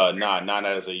 Not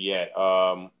as of yet.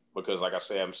 Because like I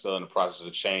said, I'm still in the process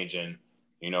of changing,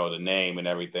 the name and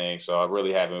everything. So I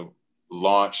really haven't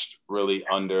launched really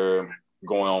under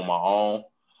going on my own.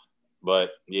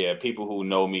 But yeah, people who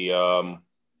know me,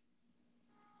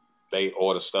 they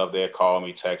order stuff, they call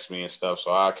me, text me and stuff.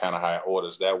 So I kind of hire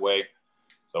orders that way.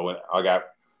 So when I got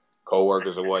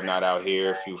coworkers or whatnot out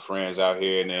here, a few friends out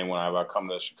here, and then whenever I come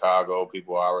to Chicago,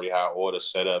 people already have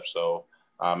orders set up. So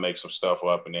I make some stuff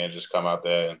up and then just come out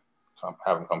there and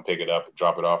have them come pick it up and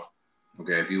drop it off.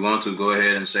 Okay, if you want to, go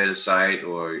ahead and say the site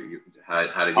or how to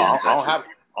get in touch. I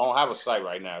don't have a site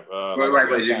right now. Right.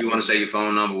 But if you want to say your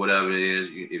phone number, whatever it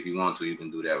is, if you want to, you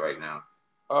can do that right now.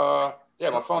 Yeah,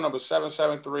 my phone number is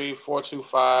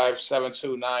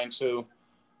 773-425-7292.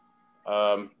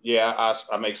 Yeah,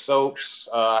 I make soaps.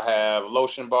 I have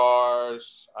lotion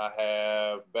bars. I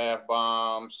have bath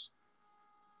bombs.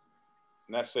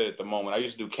 And that's it at the moment. I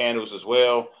used to do candles as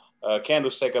well.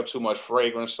 Candles take up too much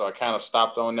fragrance, so I kind of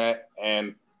stopped on that.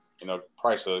 And,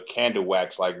 price of candle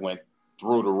wax went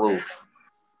through the roof.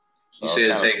 So you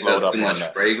said it takes up too much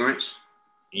fragrance?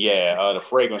 Yeah, the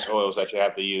fragrance oils that you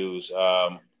have to use.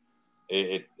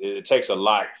 It takes a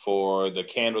lot for the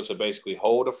candle to basically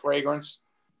hold a fragrance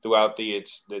throughout the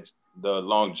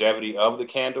longevity of the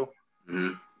candle.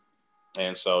 Mm-hmm.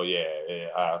 And so,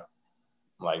 I'm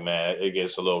like, man, it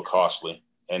gets a little costly.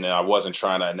 And then I wasn't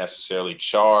trying to necessarily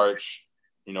charge,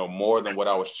 more than what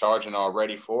I was charging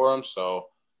already for them. So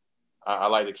I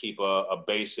like to keep a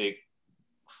basic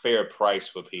fair price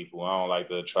for people. I don't like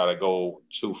to try to go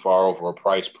too far over a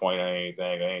price point or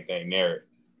anything near it.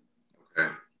 Okay.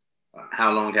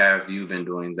 How long have you been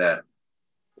doing that?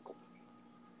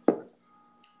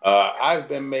 I've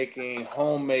been making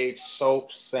homemade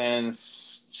soap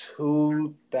since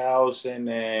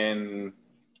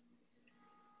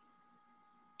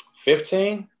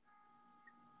 2015.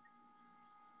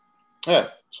 Yeah,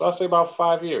 so I'll say about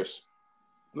 5 years.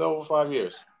 A little over 5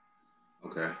 years.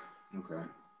 Okay.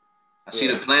 I see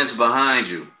the plants behind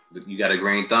you. You got a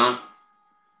green thumb?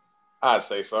 I'd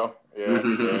say so.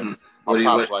 Yeah. My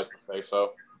pops like to say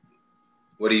so.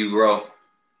 What do you grow?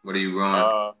 What are you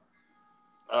growing?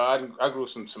 I grew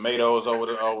some tomatoes over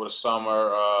the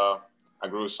summer. I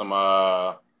grew some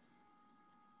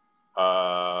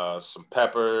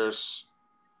peppers,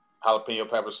 jalapeno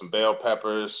peppers, some bell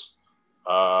peppers,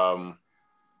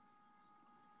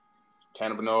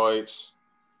 cannabinoids.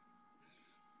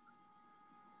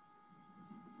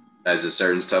 Has a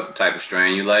certain type of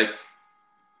strain you like?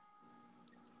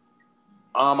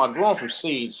 I grew them from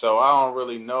seeds, so I don't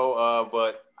really know.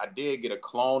 But I did get a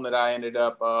clone that I ended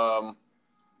up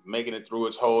making it through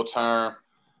its whole term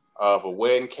of a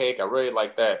wedding cake. I really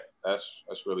like that. That's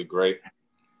really great.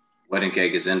 Wedding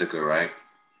cake is indica, right?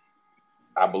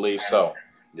 I believe so.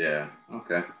 Yeah.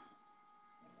 Okay.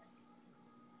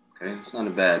 It's not a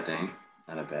bad thing.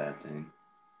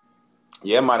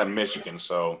 Yeah, I'm out of Michigan,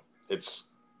 so it's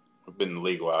been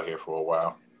legal out here for a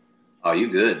while. Oh, you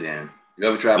good then? You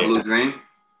ever tried Blue Dream?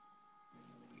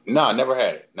 No, I never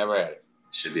had it.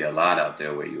 Should be a lot out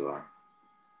there where you are.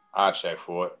 I'll check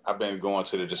for it. I've been going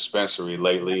to the dispensary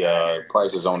lately.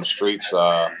 Prices on the streets,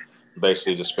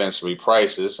 basically dispensary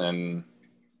prices, and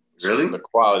really the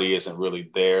quality isn't really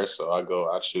there. So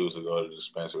I choose to go to the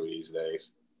dispensary these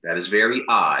days. That is very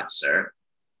odd, sir.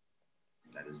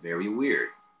 That is very weird.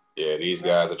 Yeah, these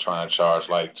guys are trying to charge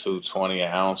like $2.20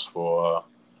 an ounce for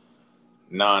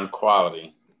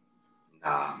non-quality.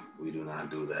 Nah, we do not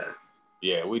do that.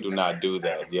 Yeah, we do not do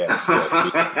that. Yes, yes.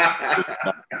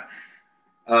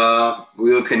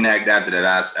 We'll connect after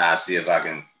that. I'll see if I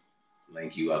can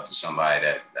link you up to somebody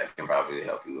that can probably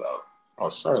help you out. I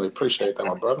certainly appreciate that,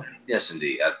 my brother. Yes,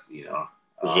 indeed. Yeah,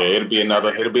 it'll be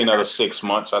another 6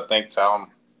 months, I think, till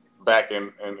I'm back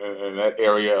in that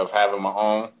area of having my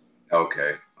own.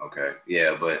 Okay.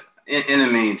 Yeah, but in the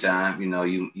meantime,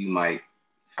 you might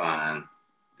find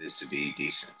this to be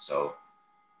decent. So,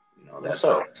 that's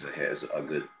always a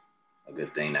good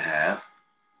thing to have.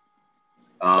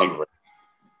 On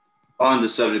the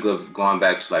subject of going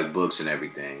back to like books and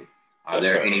everything, are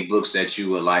there any books that you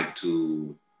would like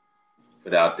to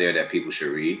put out there that people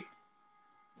should read?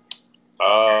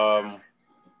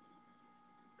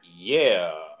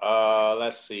 Yeah.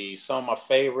 Let's see. Some of my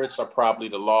favorites are probably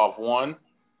The Law of One.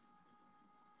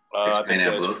 I think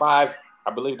there's five.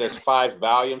 I believe there's 5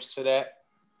 volumes to that.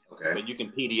 Okay. But you can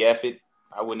PDF it.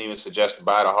 I wouldn't even suggest to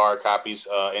buy the hard copies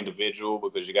individual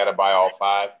because you got to buy all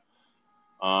 5.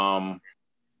 I'm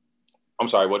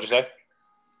sorry, what'd you say?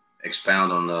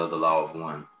 Expound on the Law of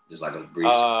One. Just like a brief.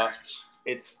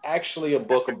 It's actually a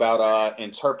book about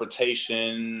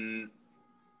interpretation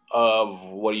of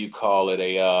what do you call it?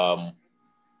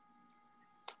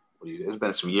 It's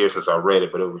been some years since I read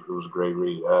it, but it was a great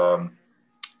read.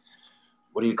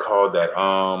 What do you call that?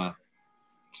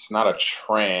 It's not a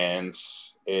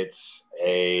trance. It's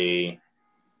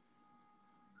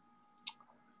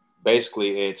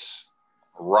basically it's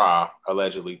Ra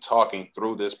allegedly talking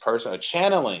through this person, a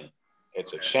channeling.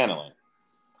 It's a channeling.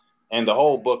 And the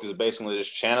whole book is basically this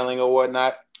channeling or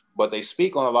whatnot, but they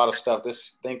speak on a lot of stuff.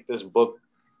 This book,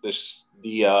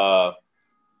 the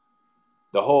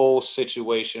whole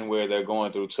situation where they're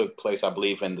going through took place, I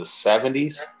believe, in the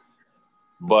 70s.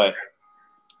 But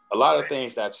a lot of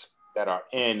things that are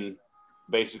in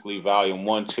basically volume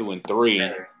 1, 2, and 3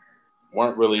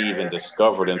 weren't really even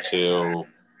discovered until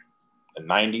the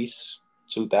 90s,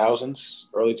 2000s,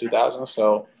 early 2000s.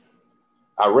 So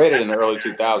I read it in the early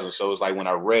 2000s. So it was like when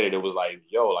I read it, it was like,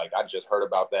 yo, like I just heard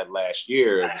about that last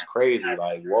year. It was crazy.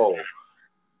 Like, whoa.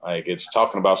 Like it's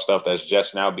talking about stuff that's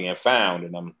just now being found.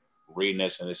 And I'm reading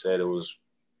this and it said it was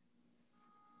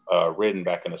written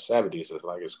back in the 70s. It's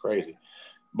like, it's crazy.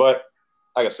 But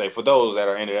like I say, for those that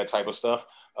are into that type of stuff,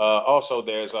 also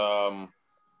there's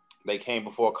They Came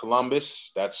Before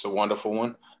Columbus. That's a wonderful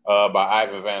one by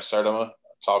Ivan Van Sertima.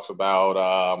 Talks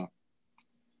about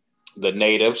the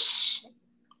natives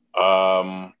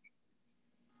of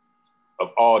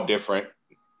all different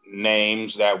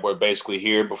names that were basically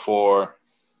here before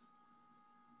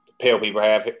the pale people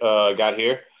got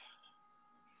here.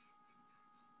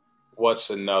 What's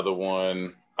another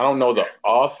one? I don't know the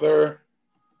author,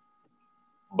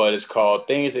 but it's called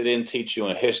Things They Didn't Teach You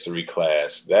in History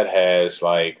Class. That has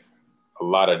like a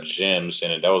lot of gems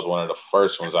in it. That was one of the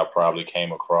first ones I probably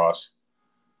came across,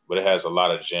 but it has a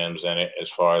lot of gems in it as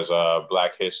far as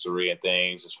Black history and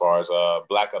things, as far as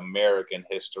Black American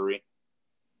history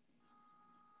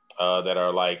that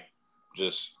are like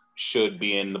just should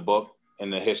be in the book, in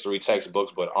the history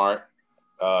textbooks, but aren't.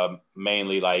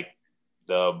 Mainly like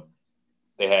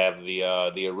they have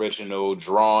the original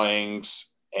drawings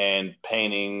and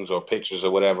paintings or pictures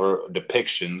or whatever,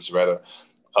 depictions rather,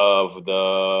 of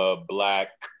the Black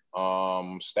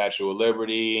Statue of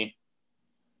Liberty.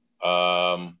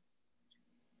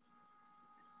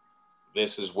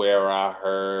 This is where I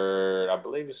heard, I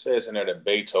believe it says in there that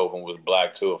Beethoven was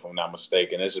Black too, if I'm not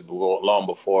mistaken. This is long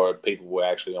before people were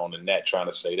actually on the net trying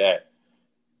to say that.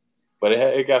 But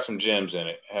it got some gems in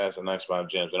it. It has a nice amount of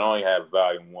gems. And I only have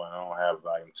volume 1. I don't have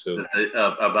volume 2.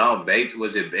 About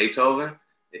was it Beethoven?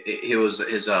 It was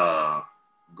his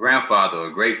grandfather or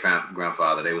great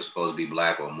grandfather. They were supposed to be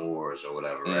Black or Moors or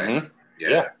whatever, right? Mm-hmm.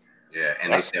 Yeah.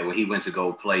 And they said when he went to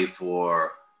go play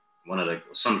for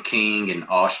some king in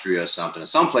Austria or something,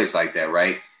 someplace like that,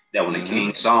 right? That when the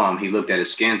king saw him, he looked at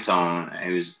his skin tone and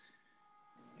he was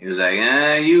like,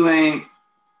 you ain't.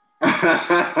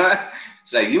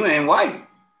 It's like, you ain't white.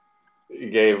 He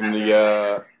gave him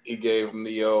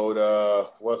the old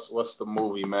what's the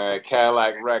movie, man?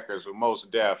 Cadillac Records with Mos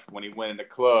Def when he went in the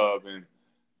club and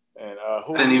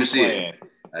who was he playing?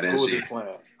 I didn't see it.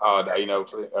 Playing? Oh, you know,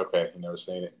 okay, you never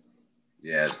seen it.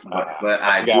 Yeah, but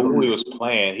I forgot who he was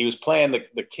playing. He was playing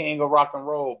the king of rock and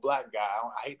roll, Black guy.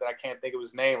 I hate that I can't think of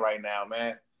his name right now,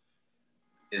 man.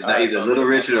 It's not either Little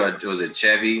Richard or was it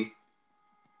Chevy?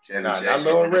 Not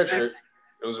Little Richard.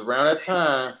 It was around that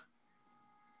time.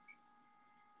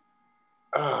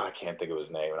 I can't think of his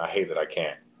name, and I hate that I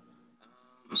can't.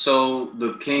 So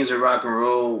the kings of rock and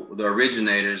roll, the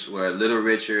originators were Little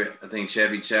Richard, I think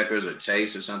Chevy Checkers or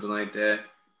Chase or something like that.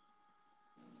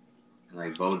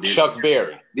 Like Bo did. Chuck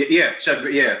Berry. Yeah, Chuck.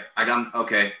 Yeah, I got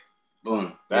okay.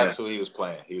 Boom. That's who he was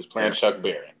playing. He was playing Chuck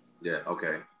Berry. Yeah.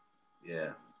 Okay.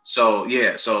 Yeah. So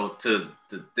to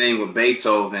the thing with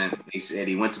Beethoven, he said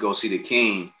he went to go see the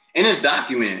King. And it's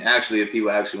documented, actually, if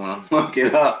people actually want to look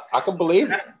it up. I can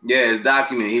believe it. Yeah, it's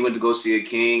documented. He went to go see a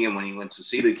king, and when he went to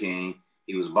see the king,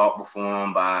 he was brought before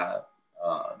him by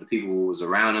the people who was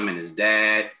around him and his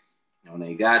dad. And when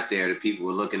they got there, the people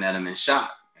were looking at him in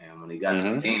shock. And when he got to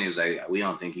the king, he was like, "We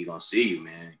don't think he's going to see you,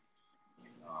 man."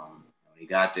 When he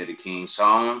got there, the king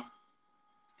saw him,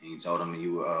 and he told him he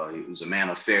was a man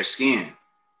of fair skin.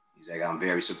 He's like, "I'm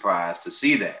very surprised to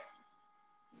see that."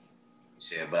 He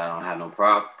said, "But I don't have no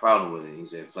problem with it." He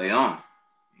said, "Play on."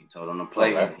 He told him to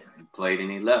play. Okay. He played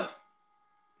and he left.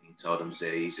 He told him,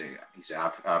 he said,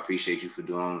 I appreciate you for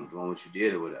doing what you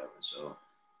did or whatever. So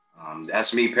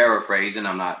that's me paraphrasing.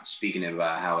 I'm not speaking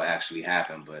about how it actually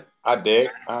happened, but I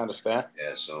understand.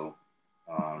 Yeah. So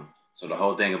the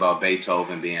whole thing about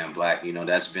Beethoven being black,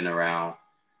 that's been around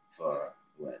for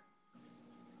what,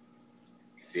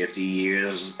 50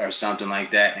 years or something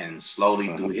like that, and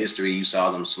slowly through history, you saw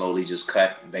them slowly just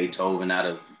cut Beethoven out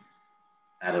of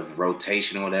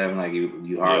rotation or whatever. Like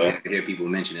you hardly hear people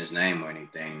mention his name or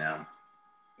anything now.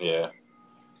 Yeah,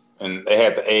 and they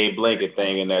had the Abe Lincoln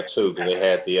thing in that too, because they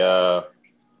had the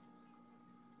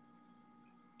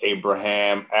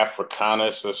Abraham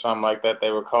Africanus or something like that. They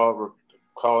were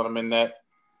calling him in that.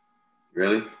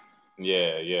 Really?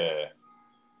 Yeah.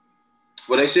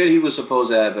 Well, they said he was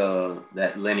supposed to have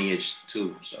that lineage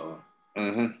too. So.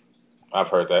 I've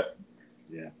heard that.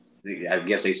 Yeah. I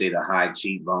guess they say the high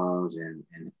cheekbones and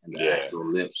the actual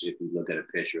lips if you look at a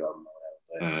picture of them.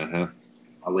 But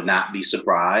I would not be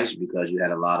surprised because you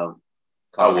had a lot of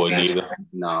I wouldn't either.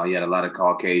 No, you had a lot of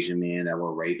Caucasian men that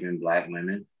were raping black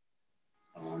women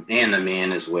and the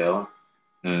men as well.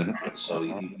 So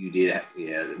you did,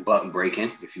 buck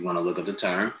breaking, if you want to look up the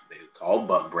term. They call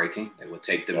buck breaking. They would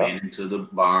take the men into the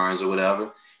barns or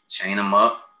whatever, chain them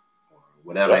up or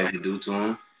whatever they would do to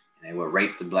them, and they would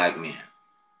rape the black men.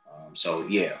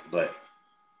 But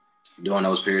during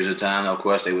those periods of time, of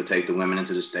course, they would take the women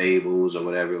into the stables or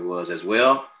whatever it was as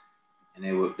well, and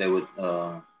they would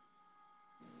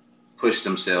push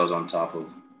themselves on top of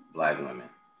black women.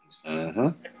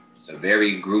 It's a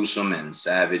very gruesome and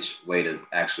savage way to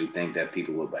actually think that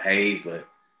people will behave, but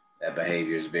that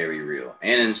behavior is very real.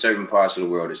 And in certain parts of the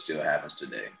world, it still happens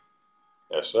today.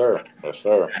 Yes, sir.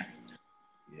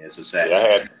 Yeah, it's a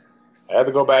sad I had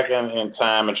to go back in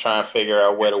time and try and figure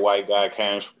out where the white guy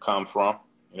come from.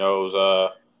 It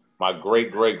was my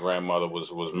great-great-grandmother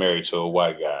was married to a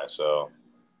white guy, so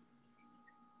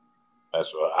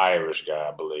that's an Irish guy,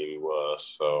 I believe he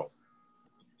was. So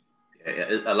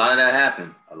a lot of that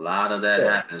happened.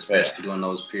 Happened, especially during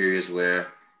those periods where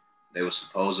they were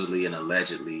supposedly and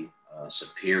allegedly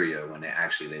superior when they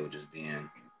were just being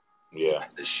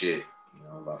the shit,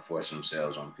 by forcing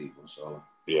themselves on people. So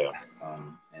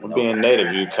being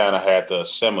native, you kind of had to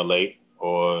assimilate,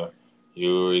 or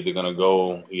you were either gonna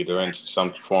go into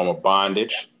some form of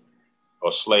bondage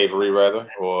or slavery, rather,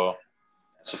 or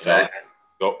that's a fact.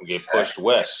 Go get pushed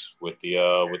west with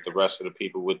the rest of the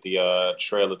people with the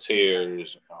Trail of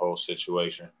Tears whole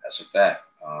situation. That's a fact.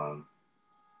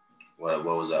 What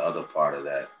was the other part of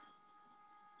that?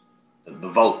 The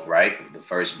vote, right? The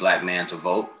first black man to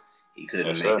vote. He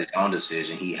couldn't make his own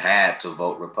decision. He had to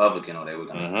vote Republican, or they were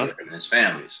going to kill him and his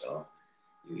family. So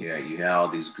you hear all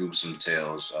these gruesome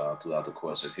tales throughout the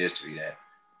course of history that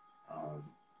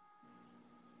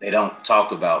they don't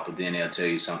talk about, but then they'll tell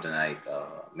you something like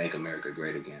 "Make America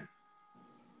Great Again."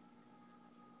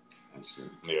 It's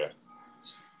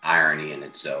irony in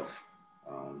itself.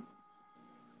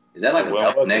 Is that like a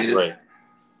double negative? Great.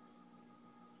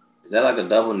 Is that like a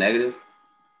double negative?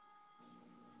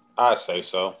 I'd say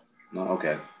so. No,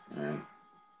 okay.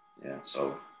 Yeah,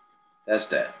 so that's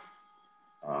that.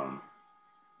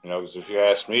 Because if you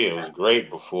ask me, it was great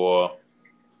before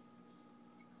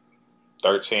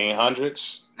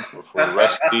 1300s, before the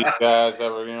rest of these guys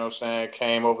ever,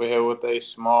 came over here with their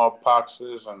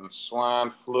smallpoxes and swine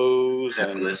flus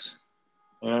syphilis.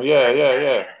 And I'm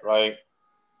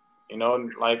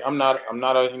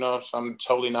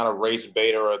totally not a race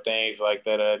baiter or things like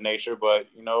that of nature, but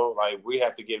we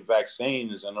have to get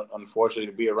vaccines, and unfortunately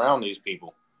to be around these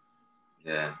people.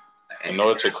 Yeah. In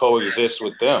order to coexist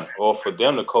with them, or for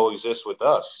them to coexist with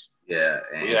us. Yeah.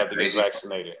 We have to get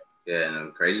vaccinated. Yeah, and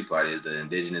the crazy part is the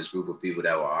indigenous group of people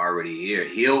that were already here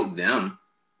healed them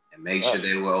and made sure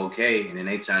they were okay, and then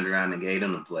they turned around and gave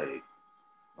them the plague.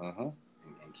 And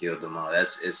killed them all.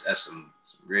 That's some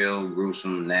real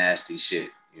gruesome, nasty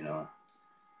shit.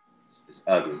 It's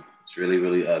ugly. It's really,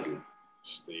 really ugly.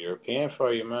 It's the European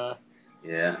for you, man.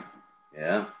 Yeah,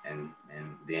 yeah, and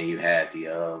then you had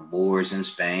the Moors in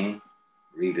Spain,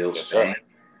 rebuilt Yes, sir. Spain.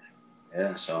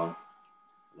 Yeah, so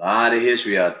a lot of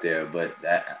history out there, but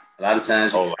that a lot of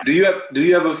times, Oh, do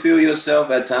you ever feel yourself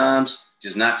at times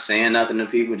just not saying nothing to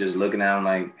people, just looking at them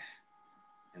like,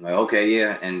 and like okay,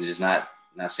 yeah, and just not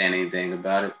saying anything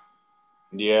about it?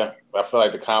 yeah. I feel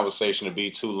like the conversation would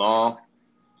be too long,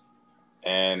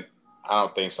 and I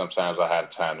don't think sometimes I had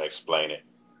time to explain it,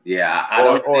 Yeah, I or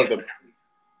don't or think. the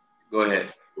Go the,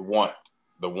 ahead. the want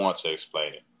the want to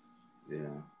explain it.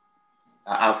 Yeah,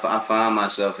 I find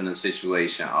myself in a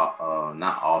situation,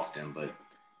 not often, but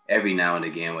every now and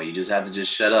again, where you just have to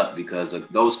just shut up because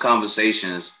those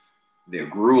conversations, they're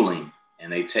grueling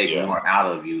and they take Yes, more out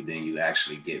of you than you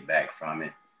actually get back from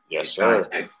it. yes, sir.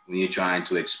 When you're trying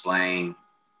to explain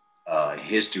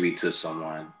history to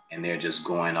someone and they're just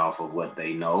going off of what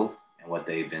they know and what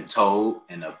they've been told,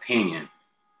 an opinion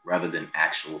rather than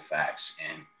actual facts.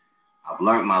 And I've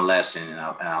learned my lesson, and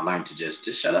I learned to just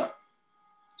shut up.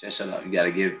 Just shut up. You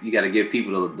gotta give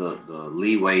people the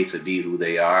leeway to be who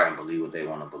they are and believe what they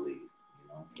want to believe. You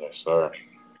know, Yes, sir.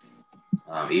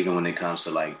 even when it comes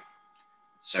to like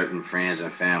certain friends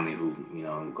and family who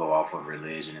go off of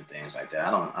religion and things like that.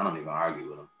 I don't even argue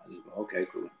with them. I just go, okay,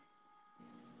 cool.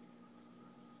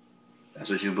 That's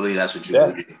what you believe. That's what you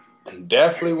believe.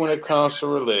 Definitely when it comes to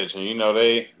religion,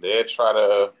 they try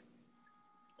to,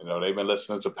 they've been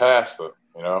listening to pastor,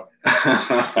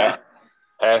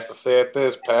 pastor said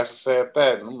this, pastor said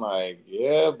that. And I'm like,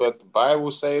 yeah, but the Bible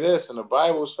say this and the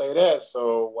Bible say that.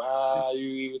 So why are you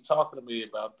even talking to me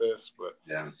about this? But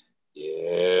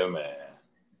yeah, man.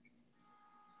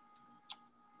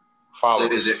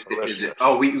 Followers. So is it?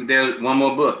 Oh, we there one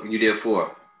more book. You did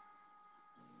 4.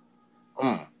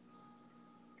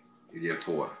 You did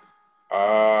 4.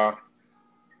 Uh.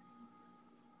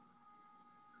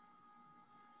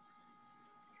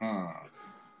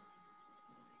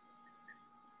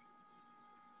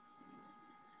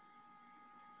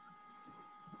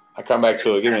 I'll come back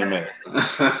to it. Give me a minute.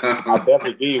 I'll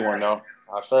definitely give you one, though.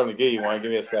 I'll certainly give you one. Give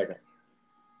me a second.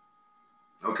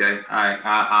 Okay. All right.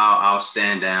 I'll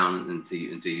stand down until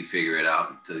you figure it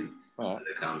out until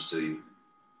it comes to you.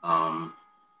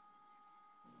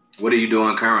 What are you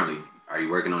doing currently? Are you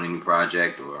working on any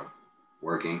project or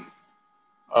working?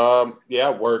 Yeah,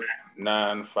 I work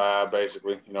 9 to 5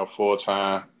 basically. Full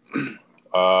time.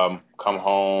 Come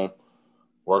home,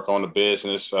 work on the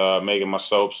business, making my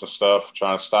soaps and stuff,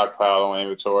 trying to stockpile on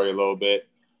inventory a little bit.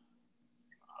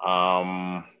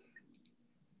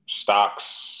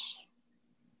 Stocks.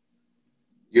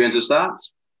 You're into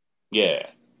stocks? Yeah.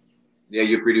 Yeah,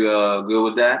 you're pretty good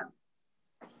with that.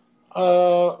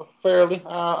 Fairly.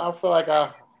 I feel like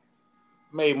I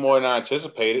made more than I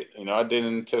anticipated. I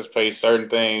didn't anticipate certain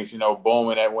things,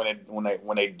 booming at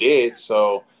when they did.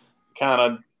 So kind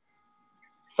of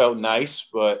felt nice,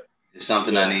 but it's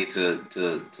something I need to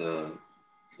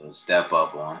step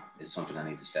up on. It's something I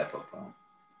need to step up on.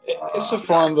 It's a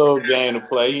fun little game to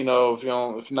play. If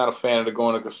you're not a fan of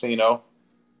going to casino.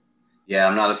 Yeah,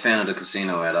 I'm not a fan of the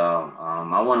casino at all.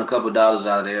 I won a couple dollars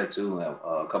out of there too,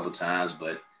 a couple times,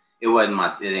 but it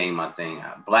ain't my thing.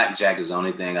 Blackjack is the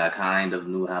only thing I kind of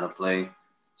knew how to play,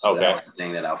 so Okay. that was the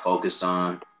thing that I focused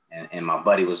on. And my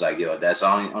buddy was like, "Yo, that's the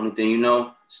only thing you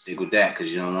know. Stick with that, because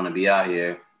you don't want to be out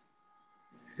here,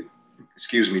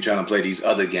 excuse me, trying to play these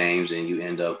other games and you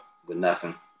end up with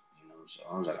nothing." So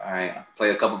I was like, "All right, I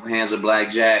play a couple of hands of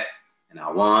blackjack, and I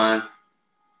won."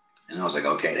 And I was like,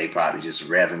 okay, they probably just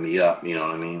revving me up, you know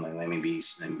what I mean? Like, let me be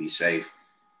safe.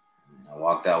 And I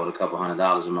walked out with a couple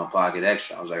 $100 in my pocket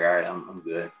extra. I was like, all right, I'm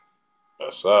good.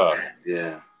 That's up.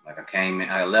 Yeah, like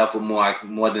I left with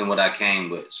more than what I came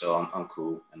with, so I'm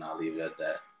cool, and I'll leave it at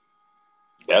that.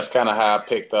 That's kind of how I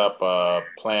picked up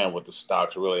playing with the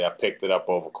stocks. Really, I picked it up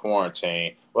over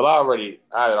quarantine. Well, I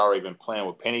had already been playing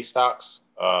with penny stocks,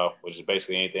 which is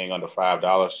basically anything under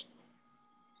 $5.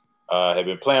 Had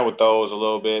been playing with those a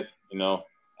little bit,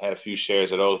 had a few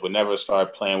shares of those, but never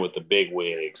started playing with the big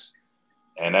wigs.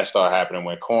 And that started happening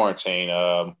when quarantine.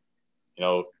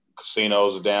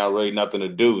 Casinos are down, really nothing to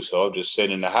do. So I'm just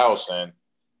sitting in the house and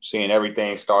seeing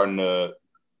everything starting to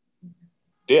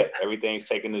dip. Everything's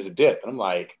taking this dip. And I'm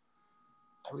like,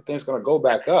 everything's going to go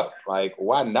back up. Like,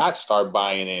 why not start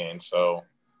buying in? So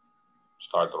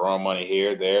start throwing money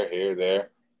here, there.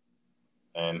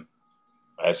 And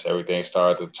as everything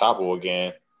started to topple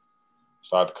again,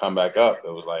 started to come back up,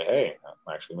 it was like, hey,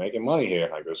 I'm actually making money here.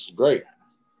 Like, this is great.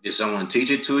 Did someone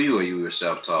teach it to you, or you were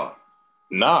self-taught?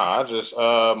 Nah, I just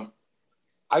I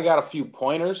got a few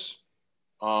pointers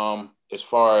as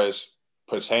far as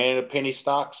pertaining to penny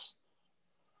stocks.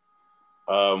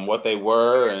 what they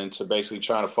were, and to basically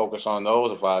trying to focus on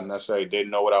those if I necessarily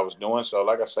didn't know what I was doing. So,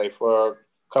 like I say, for a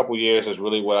couple years is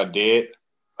really what I did.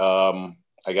 I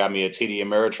got me a TD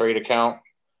Ameritrade account,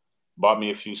 bought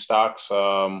me a few stocks.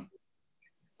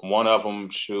 One of them,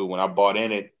 when I bought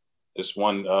in it, this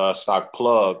one stock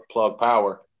Plug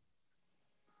Power. I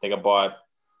think I bought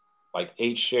like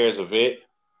 8 shares of it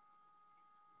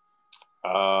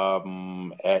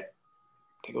at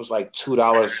I think it was like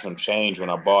 $2 some change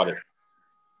when I bought it.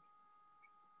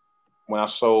 When I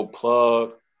sold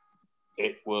Plug,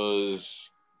 it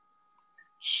was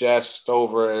just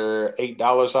over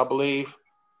 $8, I believe.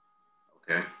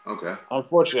 Okay.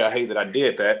 Unfortunately, I hate that I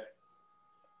did that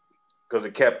because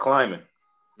it kept climbing.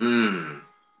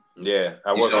 Yeah,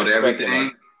 I wasn't expecting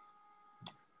everything.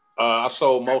 I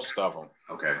sold most of them.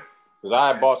 Okay. Because I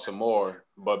had bought some more,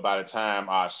 but by the time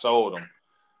I sold them,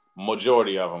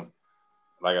 majority of them,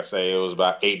 like I say, it was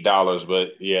about $8. But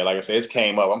yeah, like I said, it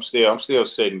came up. I'm still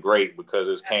sitting great because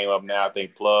it came up now. I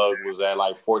think Plug was at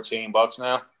like $14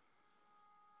 now.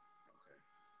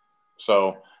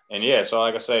 So, and yeah, so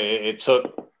like I say, it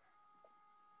took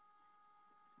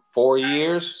 4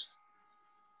 years,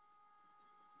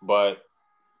 but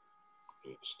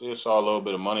still saw a little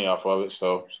bit of money off of it.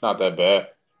 So it's not that bad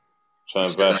to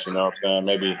invest, you know what I'm saying?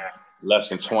 Maybe less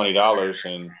than $20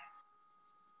 and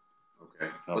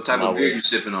okay. What type of beer you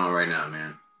sipping on right now,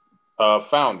 man?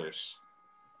 Founders.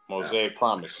 Mosaic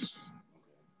Promise.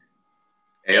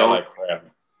 Ale? Yeah, I like craft.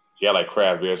 Yeah, I like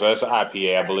craft beer. So that's an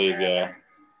IPA, I believe, yeah.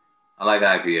 I like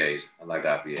IPAs.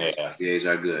 Yeah. IPAs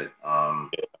are good.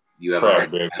 You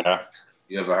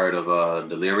ever heard of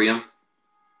Delirium?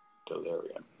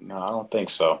 Delirium. No, I don't think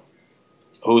so.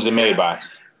 Who's it made by?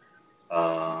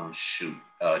 Tremens,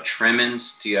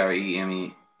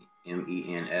 Tremens,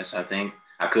 I think.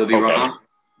 I could be wrong.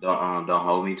 Don't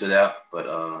hold me to that. But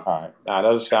all right. Nah, that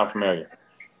doesn't sound familiar.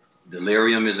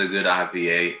 Delirium is a good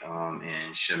IPA,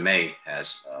 and Chimay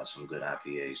has some good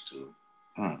IPAs too.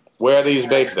 Where are these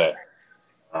based at?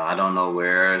 I don't know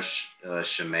where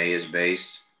Chimay is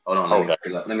based. Hold on, let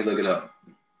me look it up.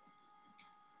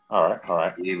 All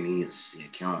right. Give me a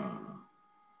second.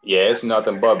 Yeah, it's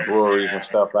nothing but breweries and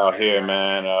stuff out here,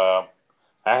 man. I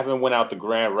haven't went out to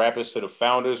Grand Rapids to the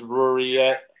Founders Brewery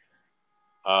yet.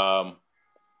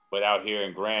 But out here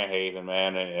in Grand Haven,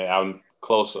 man, and out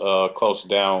close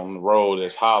down the road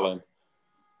is Holland.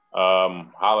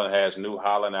 Holland has New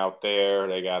Holland out there.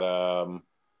 They got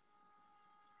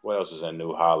what else is in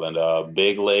New Holland?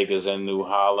 Big Lake is in New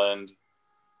Holland.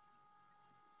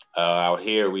 Out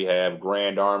here we have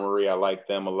Grand Armory. I like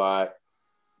them a lot.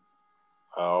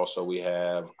 Also, we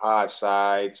have Odd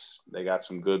Sides. They got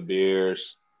some good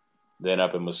beers. Then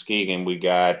up in Muskegon, we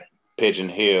got Pigeon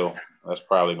Hill. That's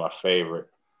probably my favorite.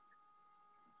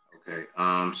 Okay.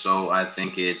 So I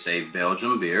think it's a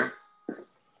Belgian beer.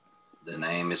 The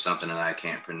name is something that I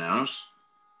can't pronounce.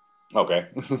 Okay.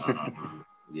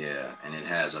 Yeah, and it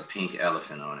has a pink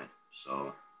elephant on it.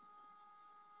 So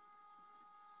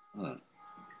let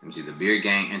me see. The beer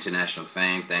gained international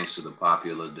fame thanks to the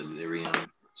popular Delirium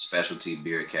specialty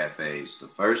beer cafes. The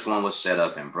first one was set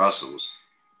up in Brussels,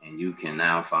 and you can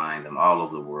now find them all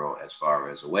over the world as far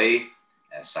as away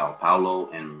as Sao Paulo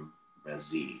and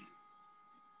Brazil.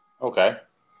 Okay.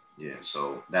 Yeah,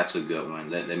 so that's a good one.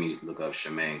 Let me look up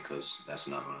Chimay because that's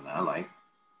another one that I like.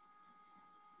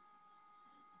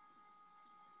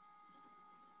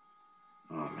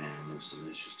 Oh man, it looks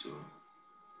delicious too.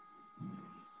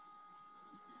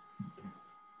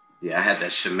 Yeah, I had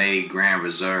that Chimay Grand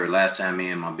Reserve last time. Me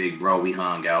and my big bro, we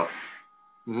hung out.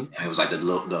 And it was like the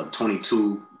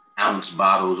 22-ounce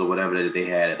bottles or whatever that they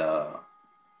had at the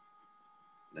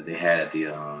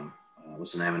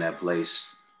what's the name of that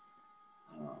place?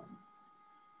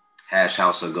 Hash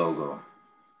House of Go-Go.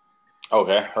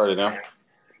 Okay, heard of them.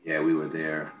 Yeah, we were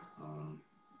there.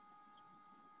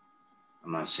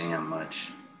 I'm not seeing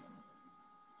much.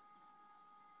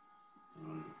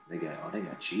 They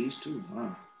got cheese too.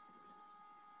 Wow.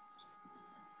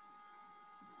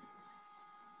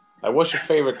 Like, what's your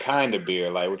favorite kind of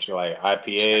beer? Like, what you like,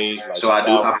 IPAs? Like so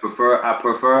I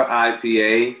prefer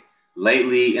IPA.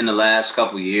 Lately, in the last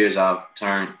couple of years, I've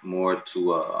turned more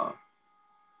to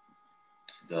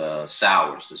the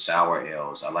sours, the sour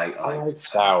ales. I like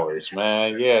sours,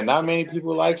 man. Yeah, not many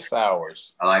people like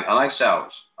sours. I like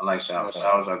sours.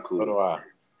 Sours are cool. So do I.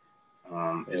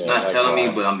 It's not telling me,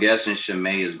 but I'm guessing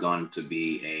Chimay is going to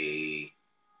be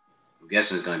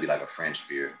it's going to be like a French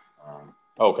beer.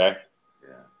 Okay.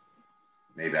 Yeah.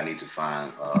 Maybe I need to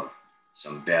find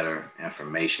some better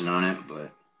information on it,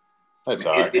 but that's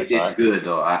all right. It's good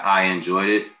though. I enjoyed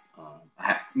it.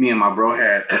 Me and my bro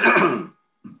had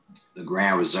the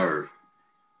Grand Reserve,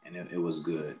 and it was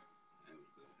good.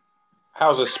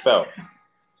 How's it spelled?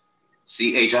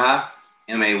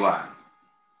 CHIMAY.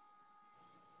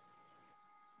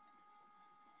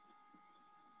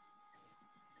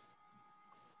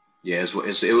 Yeah,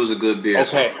 it was a good beer.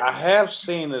 Okay, I have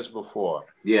seen this before.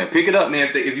 Yeah, pick it up, man.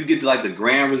 If you get like the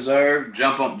Grand Reserve,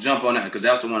 jump on that because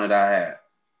that's the one that I had.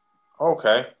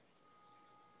 Okay.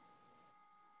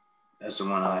 That's the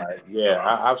one I had. Yeah,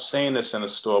 I've seen this in the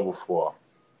store before.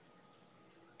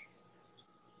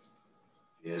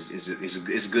 Yeah,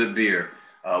 it's good beer.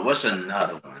 What's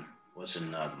another one?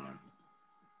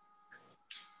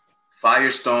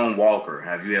 Firestone Walker.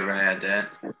 Have you ever had that?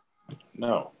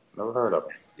 No, never heard of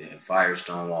it. Yeah,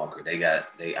 Firestone Walker. They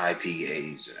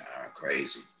IPAs are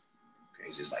crazy.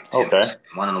 It's like 10%. Okay.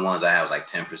 One of the ones I have was like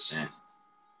 10%.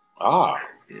 Ah.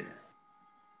 Yeah.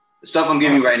 The stuff I'm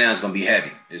giving you right now is gonna be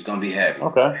heavy. It's gonna be heavy.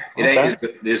 Okay.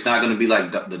 It's not gonna be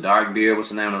like the dark beer. What's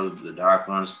the name of the dark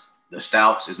ones? The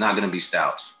stouts. It's not gonna be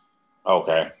stouts.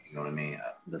 Okay. You know what I mean?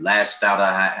 The last stout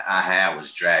I had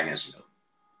was Dragon's Milk.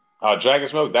 Oh,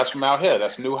 Dragon's Milk. That's from out here.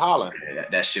 That's New Holland. Yeah,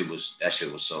 that shit was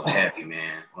so heavy,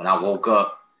 man. When I woke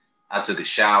up, I took a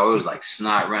shower. It was like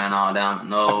snot ran all down my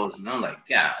nose, and I'm like,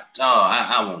 God, dog,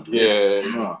 I won't do this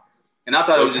anymore. And I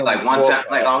thought it was just like one time.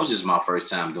 Like, oh, it was just my first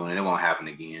time doing it. It won't happen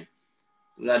again.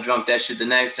 When I drunk that shit the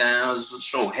next time, it was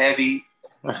so heavy.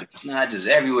 Not just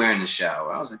everywhere in the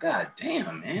shower. I was like, God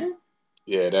damn, man.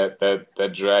 Yeah,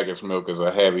 that Dragon's Milk is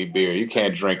a heavy beer. You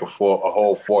can't drink a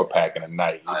whole 4-pack in a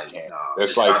night. You can't. No,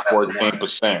 it's like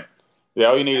 14%. Yeah,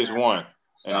 all you need is one.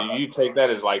 And you take that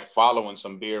as like following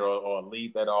some beer or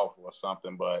lead that off or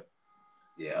something. But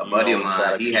yeah, a buddy of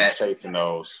mine, he had chasing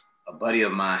those. A buddy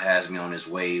of mine has me on this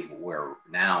wave where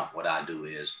now what I do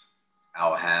is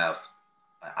I'll have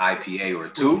an IPA or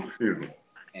two,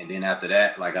 and then after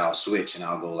that, like I'll switch and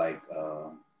I'll go like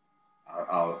I'll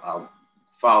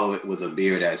follow it with a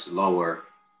beer that's lower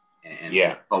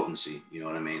and potency. You know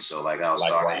what I mean? So like I'll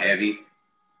start heavy,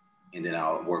 and then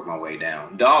I'll work my way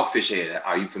down. Dogfish Head.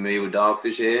 Are you familiar with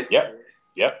Dogfish Head? Yep.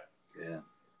 Yeah.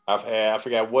 I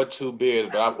forgot what 2 beers,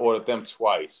 but I've ordered them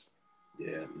twice.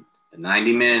 Yeah. The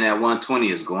 90-minute at 120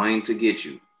 is going to get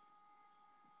you.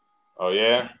 Oh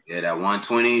yeah? Yeah, that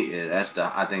 120, that's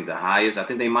I think the highest. I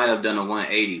think they might have done a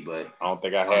 180, but I don't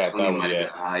think I had that one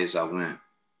yet. The highest I went.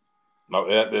 No,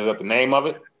 is that the name of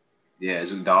it? Yeah,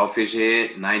 it's a Dogfish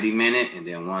Head, 90-minute, and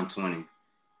then 120.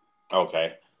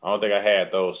 Okay. I don't think I had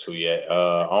those 2 yet.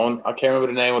 I can't remember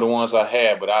the name of the ones I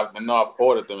had, but I know I've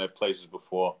ordered them at places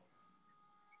before.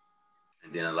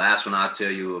 And then the last one I'll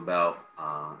tell you about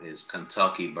is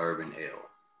Kentucky Bourbon Ale.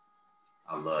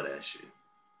 I love that shit.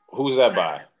 Who's that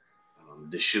by?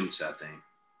 Deschutes, I think.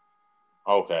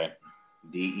 Okay.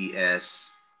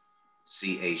 DESCHUTES.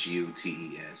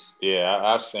 Yeah,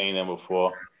 I've seen them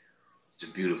before. It's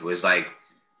beautiful. It's like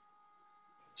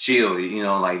chill, you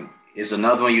know, like it's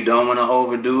another one you don't want to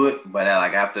overdo it, but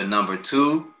like after number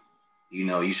 2, you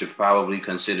know, you should probably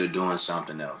consider doing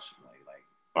something else. Like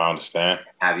I understand.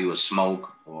 Have you a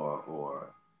smoke or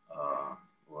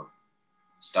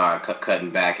start cutting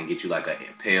back and get you like a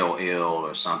pale ale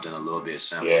or something a little bit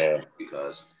simpler. Yeah.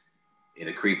 Because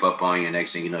it'll creep up on you.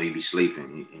 Next thing you know, you be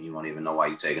sleeping and you won't even know why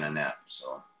you're taking a nap.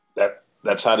 So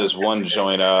that's how this one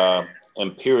joint,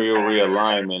 Imperial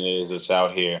Realignment is. It's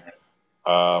out here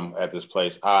at this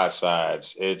place,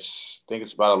 Oddsides. I think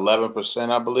it's about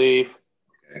 11%, I believe.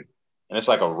 Okay. And it's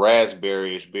like a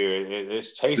raspberry-ish beer.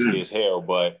 It's tasty as hell,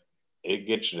 but it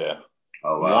gets you there.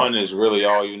 Oh, wow. One is really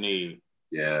all you need.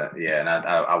 Yeah, and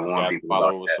I want people to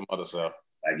follow with some other stuff.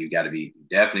 Like you definitely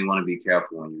want to be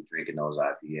careful when you're drinking those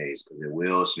IPAs because it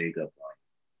will sneak up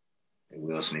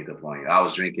on you. I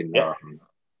was drinking a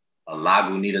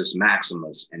Lagunitas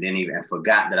Maximus and then even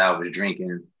forgot that I was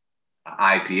drinking an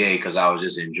IPA because I was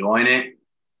just enjoying it.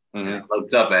 Mm-hmm. I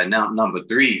looked up at number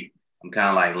 3. I'm kind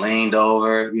of like leaned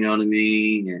over, you know what I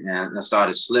mean? And I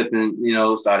started slipping, you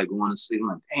know, started going to sleep. I'm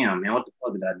like, damn, man, what the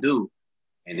fuck did I do?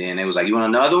 And then it was like, you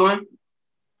want another one?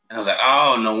 And I was like,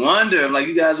 oh, no wonder. I'm like,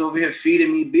 you guys over here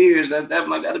feeding me beers. That'd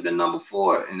have been number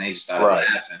 4. And they just started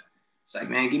laughing. It's like,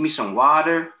 man, give me some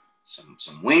water, some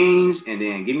wings, and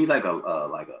then give me like a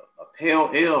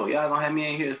pale ale. Y'all gonna have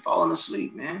me in here falling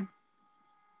asleep, man.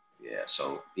 Yeah,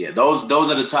 so yeah, those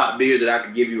are the top beers that I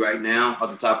could give you right now off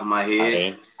the top of my head.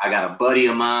 Okay. I got a buddy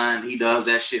of mine. He does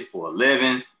that shit for a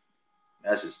living.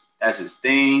 That's his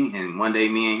thing. And one day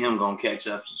me and him gonna catch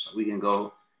up so we can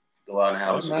go out and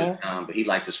have a good time. But he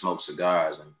like to smoke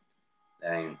cigars, and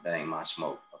that ain't my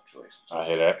smoke of choice. So, I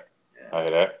hear that. Yeah. I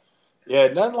hear that. Yeah,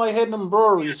 nothing like hitting them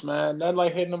breweries, man. Nothing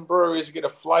like hitting them breweries to get a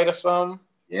flight or something.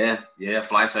 Yeah,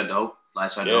 flights are dope.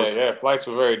 Yeah, flights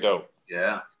are very dope.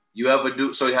 Yeah. You ever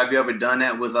do? So have you ever done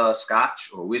that with scotch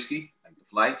or whiskey, like the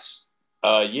flights?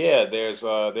 Yeah, there's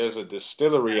a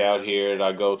distillery out here that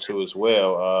I go to as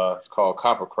well. It's called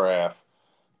Coppercraft.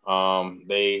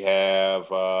 They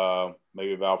have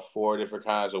maybe about 4 different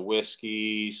kinds of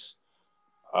whiskeys.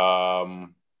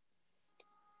 Um,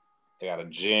 they got a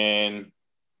gin,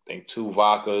 I think 2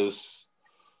 vodkas,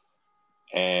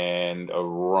 and a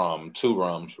rum, 2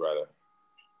 rums rather,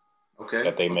 Okay.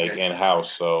 that they make in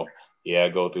house. So yeah, I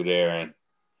go through there and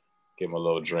get my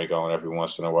little drink on every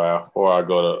once in a while, or I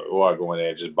go in there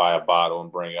and just buy a bottle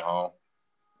and bring it home.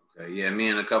 Okay. Yeah, me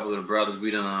and a couple of the brothers,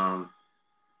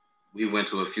 we went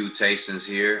to a few tastings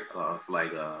here,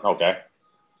 like Okay.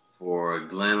 for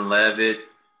Glenlivet,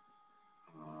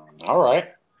 All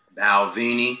right.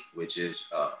 Balvenie, which is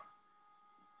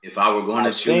if I were going to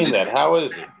I've choose seen it, that. How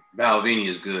is it? Balvenie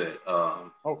is good. If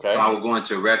Okay. I were going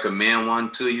to recommend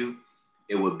one to you,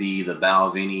 it would be the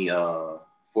Balvenie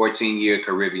 14-year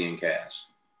Caribbean Cask.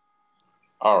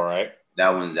 All right. That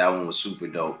one was super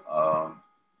dope. I'm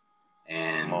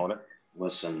And on it.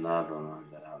 what's another one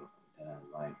that I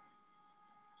like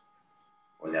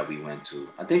or that we went to?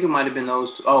 I think it might have been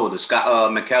those two. Oh, the Scott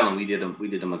McKellen. We did a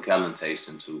McKellen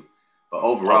tasting too. But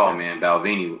overall, Okay. man,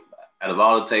 Balvenie. Out of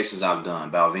all the tastings I've done,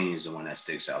 Balvenie is the one that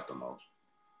sticks out the most.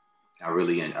 I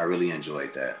really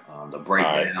enjoyed that. The All right.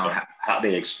 breakdown, how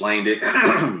they explained it,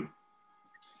 the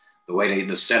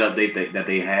the setup that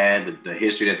they had, the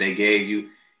history that they gave you,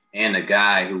 and the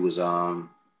guy who was man,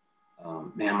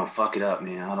 I'm gonna fuck it up,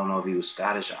 man. I don't know if he was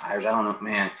Scottish or Irish. I don't know,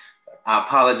 man. I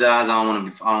apologize. I don't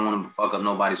want to fuck up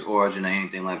nobody's origin or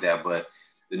anything like that. But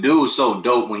the dude was so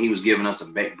dope when he was giving us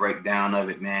the breakdown of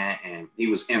it, man. And he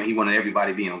wanted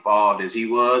everybody to be involved as he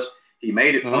was. He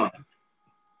made it Mm-hmm. fun.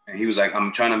 And he was like,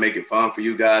 I'm trying to make it fun for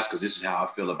you guys because this is how I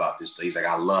feel about this. He's like,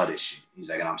 I love this shit. He's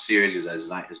like, and I'm serious. He's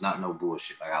like, it's not no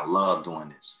bullshit. Like, I love doing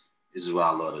this. This is what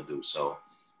I love to do. So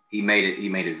he made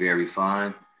it very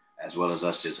fun, as well as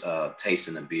us just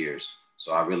tasting the beers.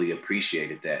 So I really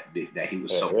appreciated that he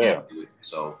was so Yeah. into it.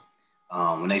 So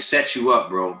when they set you up,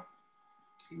 bro,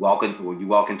 you walk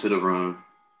into the room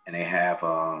and they have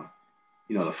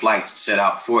the flights set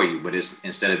out for you, but it's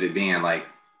instead of it being like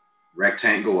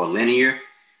rectangle or linear,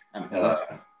 uh,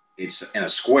 Mm-hmm. it's in a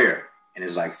square and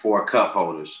it's like 4 cup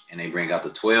holders and they bring out the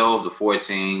 12, the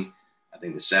 14, I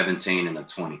think the 17 and the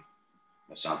 20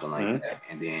 or something like Mm-hmm. that.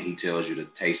 And then he tells you to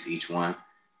taste each one.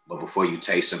 But before you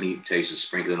taste them, he tells you to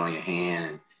sprinkle it on your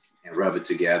hand and rub it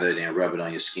together, then rub it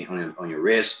on your skin, on your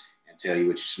wrist and tell you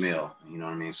what you smell. You know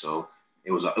what I mean? So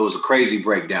it was a crazy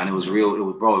breakdown. It was real. It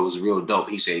was real dope.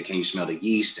 He said, can you smell the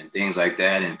yeast and things like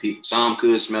that? And people, some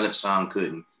could smell it, some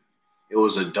couldn't. It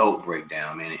was a dope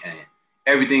breakdown, man. And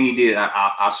everything he did,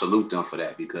 I salute them for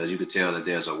that because you could tell that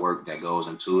there's a work that goes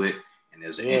into it and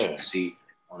there's an Yeah. intricacy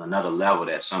on another level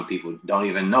that some people don't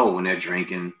even know when they're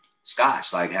drinking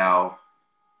scotch, like how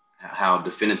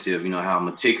definitive, how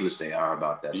meticulous they are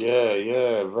about that stuff. Yeah.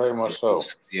 Yeah. Very much so.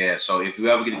 Yeah. So if you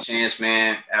ever get a chance,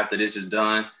 man, after this is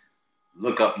done,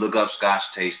 look up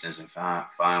Scotch tastings and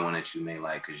find one that you may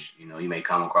like because you may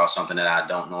come across something that I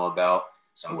don't know about,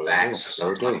 some Will do. facts or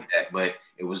Will something do. like that. But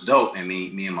it was dope, and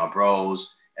me and my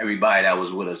bros, everybody that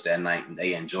was with us that night,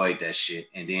 they enjoyed that shit.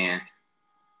 And then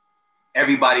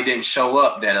everybody didn't show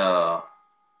up that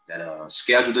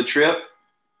scheduled the trip.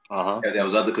 Uh-huh. There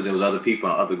was other people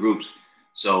in other groups.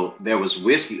 So there was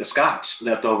whiskey, a scotch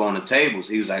left over on the tables.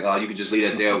 He was like, "Oh, you could just leave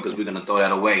that there because we're gonna throw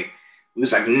that away." We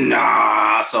was like,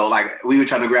 "Nah." So like we were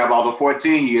trying to grab all the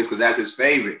 14 years because that's his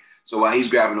favorite. So while he's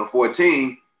grabbing the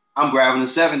 14, I'm grabbing the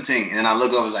 17. And then I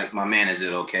look over, was like, "My man, is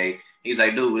it okay?" He's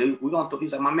like, "Dude, we gonna."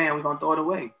 He's like, "My man, we're gonna throw it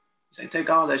away." He's like, "Take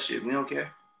all that shit. We don't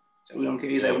care." So we don't care.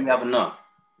 He's like, "We have enough."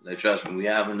 He's like, "Trust me, we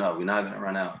have enough. We're not gonna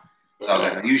run out." So I was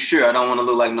like, "Are you sure? I don't want to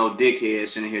look like no dickhead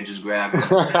sitting here just grabbing."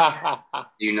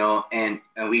 And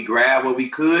we grabbed what we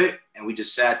could and we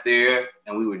just sat there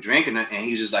and we were drinking it and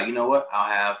he was just like, you know what,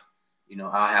 I'll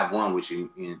have one with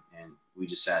you, and we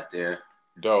just sat there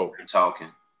Dope.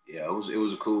 talking. Yeah, it was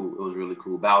really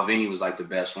cool. Balvenie was like the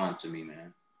best one to me,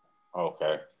 man.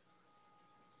 Okay.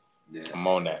 Yeah, I'm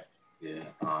on that. yeah.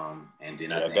 And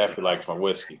then Yeah, I I think definitely likes my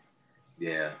whiskey.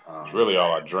 yeah, It's really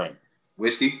all I drink.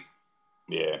 whiskey.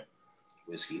 Yeah.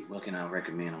 What can I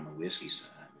recommend on the whiskey side,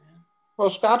 man? Well,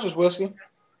 Scotch is whiskey.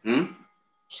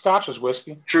 Scotch is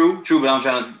whiskey. True, but I'm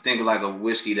trying to think of like a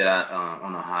whiskey that I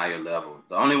on a higher level.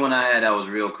 The only one I had that was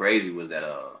real crazy was that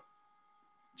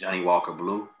Johnny Walker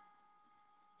Blue.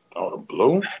 Oh, the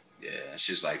blue? Yeah, it's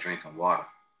just like drinking water.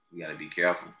 You got to be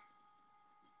careful.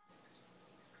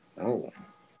 Oh,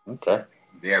 okay.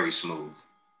 Very smooth.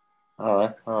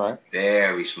 All right.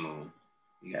 Very smooth.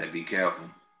 You got to be careful.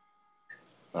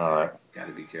 All right. Got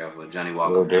to be careful. Johnny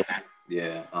Walker. Will do.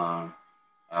 Yeah.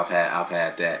 I've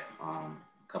had that. A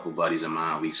couple buddies of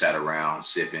mine. We sat around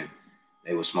sipping.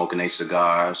 They were smoking their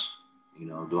cigars.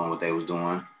 Doing what they was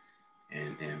doing,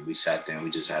 and we sat there and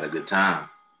we just had a good time.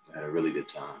 We had a really good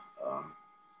time.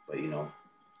 But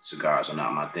cigars are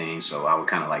not my thing, so I would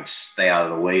kind of like stay out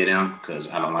of the way of them because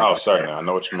I don't like. Oh, certainly, I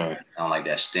know what you mean. I don't like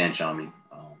that stench on me.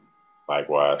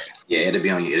 Likewise. Yeah, it'll be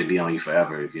on you. It'll be on you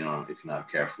forever if you're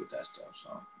not careful with that stuff.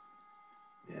 So,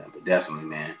 yeah, but definitely,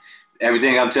 man.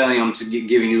 Everything I'm telling you, I'm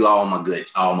giving you all my good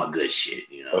shit.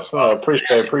 That's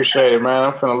appreciate it, man.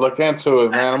 I'm finna look into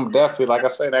it, man. I'm definitely, like I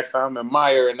say, next time I'm in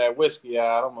Meyer and that whiskey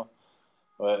out,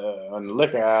 on the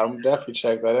liquor out, I'm definitely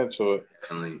check that into it.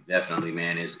 Definitely,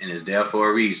 man. It's there for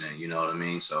a reason. You know what I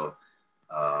mean? So,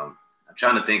 I'm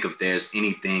trying to think if there's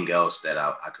anything else that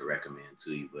I could recommend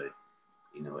to you, but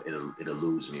it'll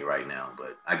lose me right now.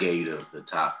 But I gave you the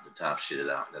top shit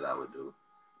that I would do.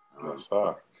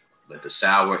 But the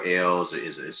sour ales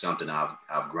is something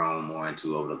I've grown more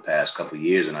into over the past couple of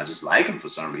years, and I just like them for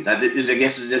some reason. I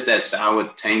guess it's just that sour,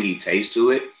 tangy taste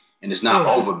to it, and it's not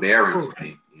overbearing for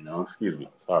me. Excuse me.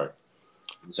 Sorry.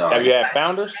 Have you had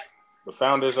Founders? The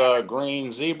Founders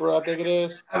Green Zebra, I think it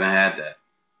is. I haven't had that.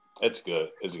 It's good.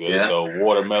 Yeah. It's a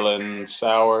watermelon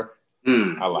sour.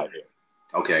 I like it.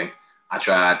 Okay. I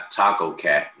tried Taco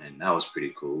Cat, and that was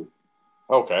pretty cool.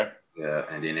 Okay. Yeah,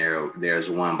 and then there's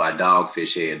one by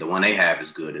Dogfish Head. The one they have is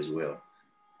good as well.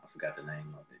 I forgot the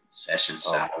name of it. Session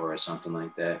Sour or something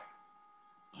like that.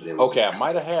 Okay, I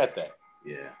might have had that.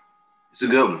 Yeah. It's a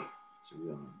good one.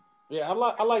 Yeah, I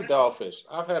like Dogfish.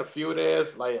 I've had a few of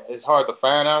theirs. Like, it's hard to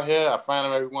find out here. I find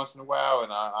them every once in a while,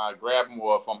 and I grab them,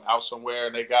 or if I'm out somewhere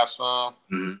and they got some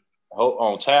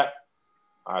on tap,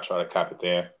 I try to cop it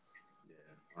there.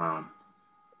 Yeah.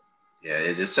 Yeah,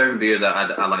 it's just certain beers I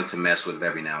like to mess with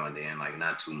every now and then, like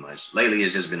not too much. Lately,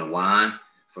 it's just been a wine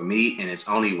for me, and it's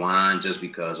only wine just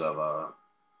because of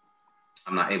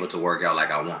I'm not able to work out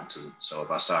like I want to. So if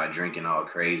I start drinking all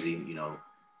crazy,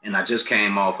 and I just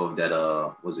came off of that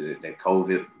that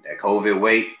COVID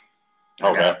weight.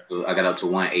 Okay. I got up to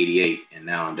 188, and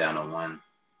now I'm down to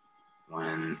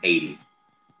 180.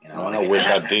 And I wish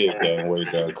I did gain weight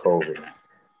during COVID.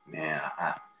 Man,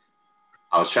 I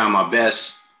was trying my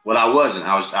best. Well, I wasn't.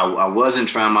 I wasn't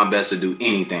trying my best to do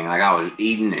anything. Like, I was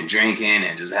eating and drinking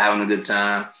and just having a good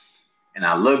time. And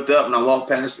I looked up and I walked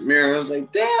past the mirror and I was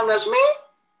like, damn, that's me?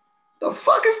 The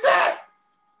fuck is that?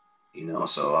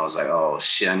 So I was like, oh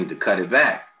shit, I need to cut it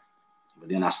back. But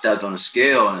then I stepped on the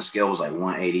scale and the scale was like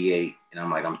 188. And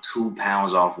I'm like, I'm 2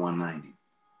 pounds off 190.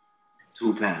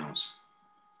 2 pounds.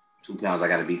 2 pounds. I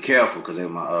got to be careful because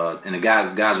and the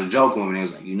guys were joking with me. They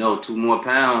was like, 2 more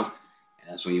pounds.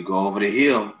 That's when you go over the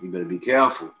hill. You better be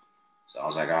careful. So I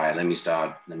was like, all right, let me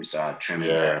start trimming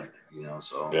back.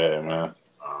 So yeah, man.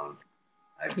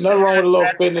 Nothing wrong with a little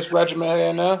fitness regimen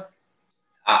here now.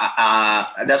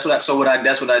 That's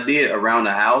what I did around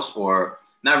the house, or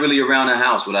not really around the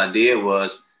house. What I did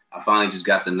was I finally just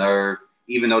got the nerve,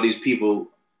 even though these people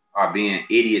are being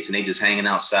idiots and they just hanging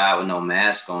outside with no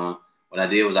mask on. What I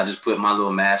did was I just put my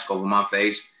little mask over my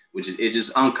face, which is it's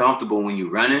just uncomfortable when you're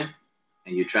running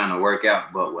and you're trying to work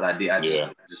out. But what I did, I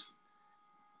just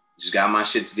got my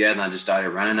shit together and I just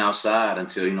started running outside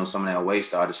until, some of that weight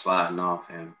started sliding off.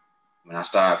 And when I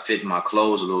started fitting my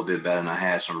clothes a little bit better and I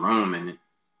had some room in it,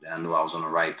 then I knew I was on the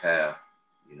right path.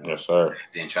 Yes, sir.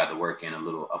 Then tried to work in a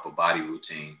little upper body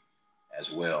routine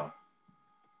as well.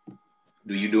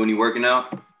 Do you do any working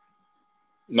out?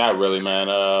 Not really, man.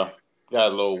 Got a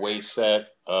little weight set.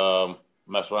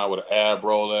 Mess around with an ab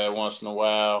roller every once in a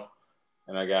while.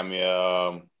 And I got me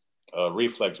a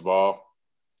reflex ball.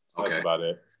 That's about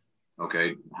it.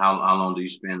 Okay. How long do you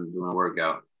spend doing a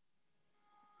workout?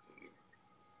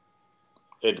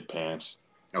 It depends.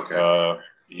 Okay.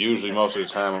 Usually most of the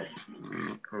time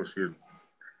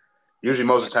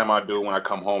I do it when I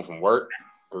come home from work,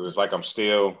 because it's like I'm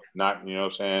still not,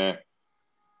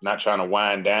 not trying to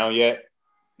wind down yet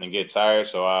and get tired.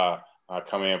 So I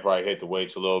come in, probably hit the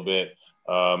weights a little bit,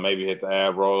 maybe hit the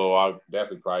ab roller. Or I'll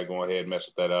definitely probably go ahead and mess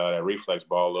with that reflex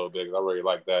ball a little bit, because I really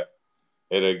like that.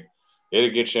 It'll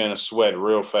get you in a sweat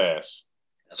real fast.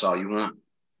 That's all you want.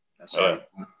 That's all you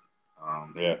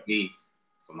want. Me,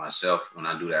 for myself, when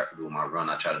I do my run,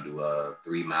 I try to do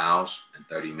 3 miles in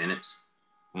 30 minutes.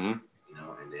 Mm-hmm.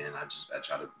 And then I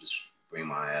try to just bring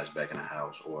my ass back in the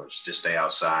house, or just stay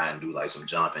outside and do like some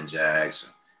jumping jacks,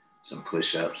 some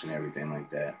push-ups and everything like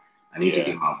that. I need to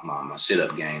get my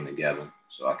sit-up game together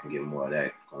so I can get more of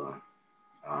that going.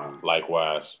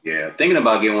 Likewise. Yeah, thinking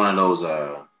about getting one of those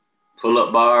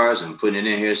pull-up bars and putting it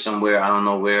in here somewhere. I don't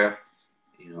know where.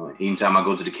 You know, anytime I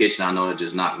go to the kitchen, I know to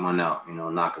just knock one out. You know,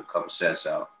 knock a couple sets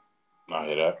out. I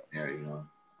hear that. Yeah, you know.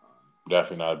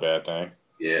 Definitely not a bad thing.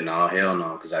 Yeah, no, hell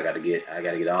no, because I gotta get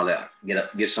all that,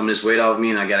 get some of this weight off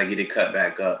me, and I gotta get it cut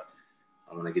back up.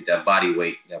 I want to get that body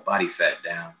weight, that body fat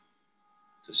down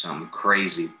to something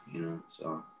crazy, you know.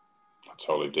 So I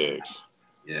totally digs.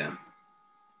 Yeah.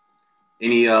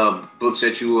 Any books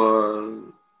that you are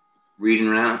reading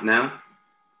around now?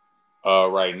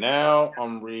 Right now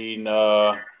I'm reading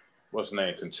what's the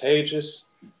name? Contagious.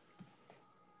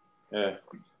 Yeah,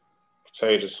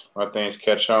 Contagious. My things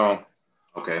catch on.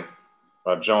 Okay.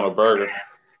 By Jonah Berger.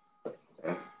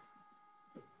 Okay.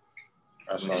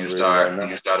 That's when did you start? When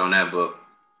did you start on that book?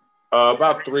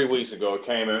 About 3 weeks ago. It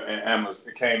came in Amazon.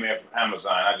 It came in from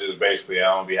Amazon. I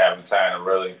don't be having time to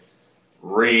really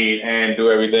read and do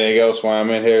everything else while I'm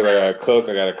in here. Like I gotta cook,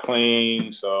 I gotta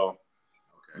clean, so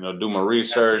you know, do my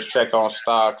research, check on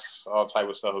stocks, all type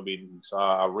of stuff will be. So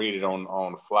I read it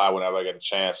on the fly whenever I get a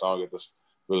chance. So I don't get to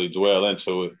really dwell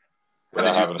into it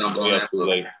without having to stay up too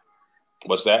late.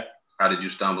 What's that? How did you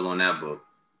stumble on that book?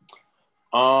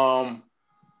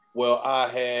 Well, I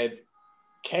had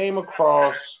came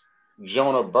across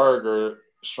Jonah Berger,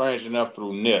 strange enough,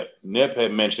 through Nip. Nip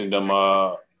had mentioned him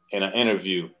in an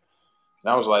interview.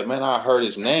 And I was like, man, I heard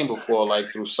his name before,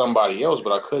 like through somebody else,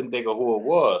 but I couldn't think of who it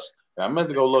was. And I meant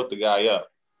to go look the guy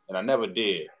up, and I never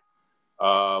did.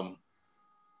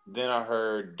 Then I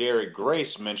heard Derek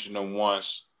Grace mention him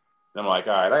once. And I'm like,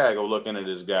 all right, I got to go look into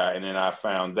this guy. And then I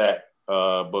found that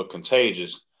book,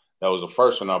 Contagious. That was the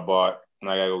first one I bought. And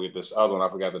I got to go get this other one. I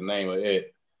forgot the name of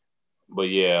it. But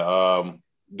yeah,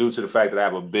 due to the fact that I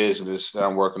have a business that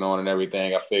I'm working on and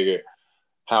everything, I figured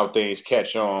how things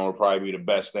catch on will probably be the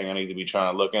best thing I need to be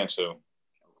trying to look into.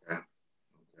 Okay.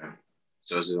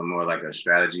 So is it more like a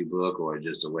strategy book or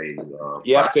just a way to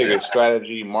I figured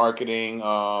strategy, marketing,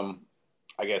 I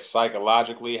guess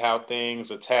psychologically how things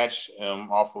attach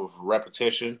off of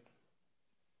repetition.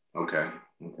 Okay.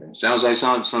 Sounds like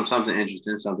something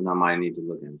interesting, something I might need to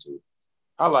look into.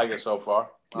 I like it so far.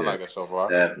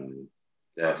 Definitely.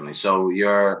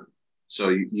 So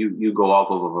you go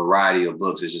off of a variety of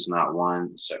books. It's just not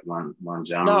one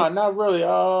genre. No, not really.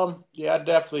 I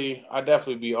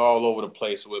definitely be all over the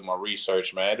place with my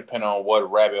research, man. It depends on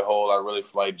what rabbit hole I really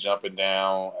feel like jumping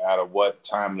down out of what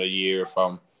time of the year. If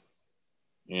I'm,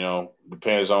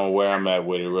 depends on where I'm at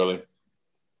with it, really.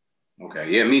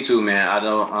 Okay. Yeah, me too, man. I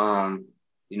don't.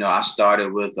 I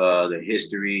started with the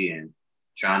history and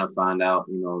trying to find out,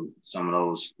 some of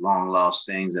those long lost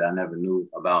things that I never knew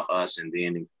about us, and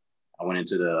then I went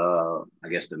into the,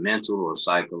 the mental or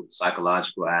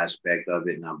psychological aspect of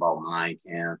it, and I bought Mind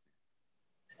Camp,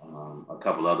 a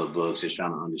couple other books, just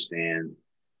trying to understand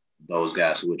those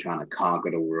guys who were trying to conquer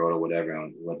the world or whatever,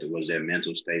 and what was their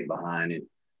mental state behind it.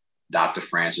 Dr.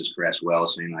 Francis Cress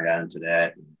Welsing, I got into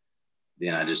that. And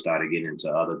then I just started getting into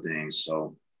other things.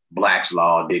 So Black's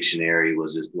Law Dictionary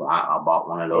was just, I bought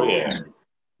one of those.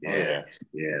 Yeah.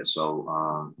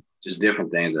 So just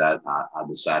different things that I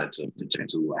decided to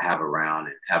have around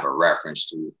and have a reference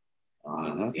to.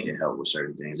 Needed help with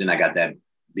certain things. Then I got that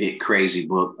big crazy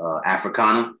book,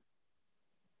 Africana.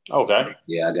 Okay.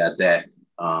 Yeah, I got that.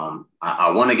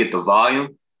 I want to get the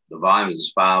volume. The volume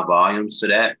is 5 volumes to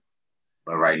that,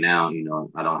 but right now,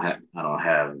 I don't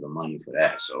have the money for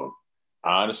that. So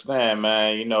I understand,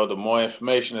 man. The more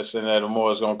information that's in there, the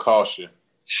more it's gonna cost you.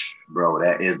 Bro,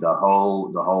 that is the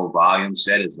whole volume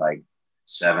set is like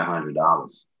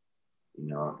 $700. And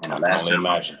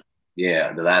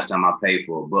the last time I paid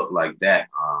for a book like that,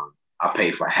 I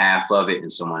paid for half of it,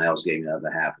 and someone else gave me the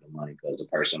other half of the money because the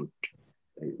person,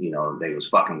 they was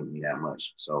fucking with me that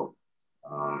much. So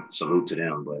salute to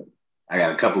them. But I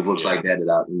got a couple books like that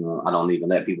I don't even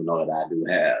let people know that I do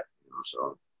have.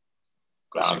 So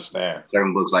I understand.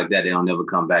 Certain books like that, they don't never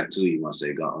come back to you once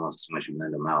you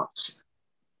lend them out.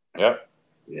 Yep.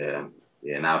 Yeah.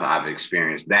 And I've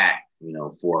experienced that,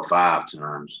 4 or 5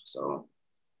 times. So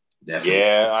definitely.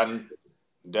 Yeah, I'm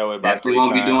definitely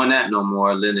won't be doing that no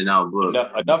more, lending out books.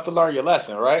 Enough to learn your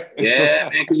lesson, right? Yeah,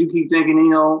 man, because you keep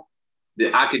thinking,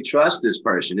 that I could trust this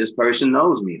person. This person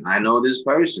knows me. I know this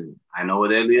person. I know where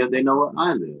they live. They know where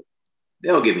I live.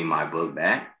 They'll give me my book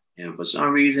back. And for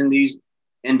some reason, these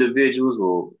individuals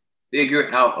will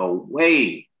figure out a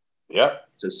way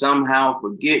to somehow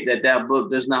forget that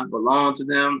book does not belong to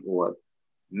them, or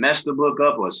mess the book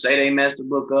up, or say they messed the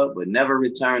book up, but never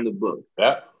return the book.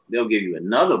 They'll give you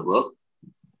another book,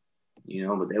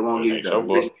 but they won't give you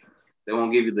they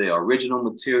won't give you the original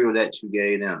material that you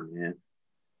gave them, man.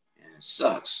 And it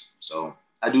sucks. So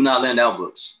I do not lend out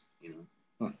books, I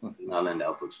do not lend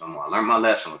out books no more. I learned my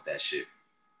lesson with that shit.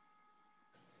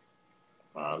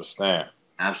 I understand.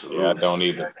 Absolutely. Yeah, I don't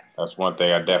either. That's one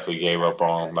thing I definitely gave up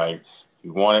on. Like, if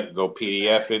you want it, go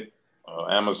PDF it,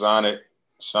 or Amazon it,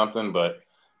 something. But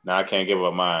now I can't give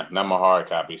up mine. Not my hard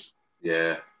copies.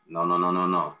 Yeah. No, no, no, no,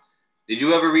 no. Did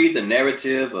you ever read The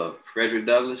Narrative of Frederick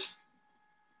Douglass?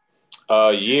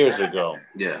 Years ago.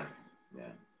 Yeah. Yeah.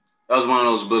 That was one of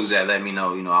those books that let me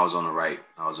know, I was on the right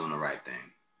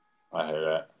thing. I heard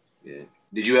that. Yeah.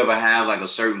 Did you ever have like a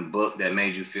certain book that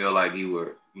made you feel like you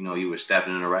were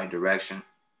stepping in the right direction?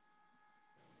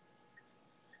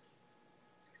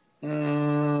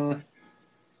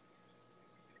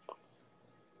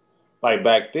 Like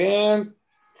back then,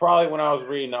 probably when I was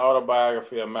reading the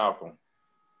autobiography of Malcolm.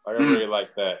 Like I really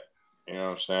like that. You know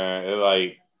what I'm saying? It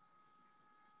like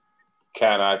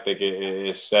kind of, I think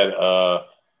it set a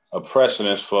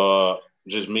precedence for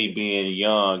just me being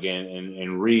young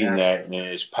and reading that. And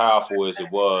as powerful as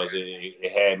it was,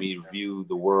 it had me view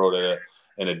the world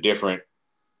in a different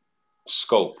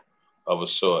scope of a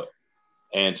sort.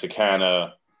 And to kind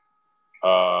of,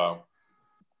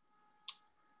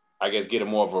 I guess, get a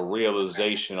more of a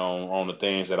realization on the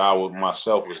things that I would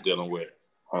myself was dealing with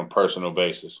on a personal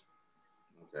basis.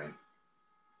 Okay.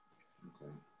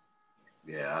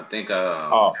 Yeah, I think.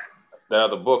 The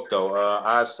other book though,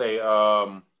 I'd say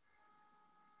The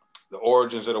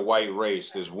Origins of the White Race.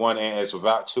 There's one, and it's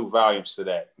about 2 volumes to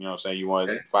that. You know what I'm saying? You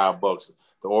want 5 books.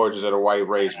 The Origins of the White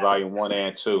Race, volume 1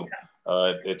 and 2.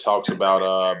 It talks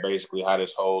about basically how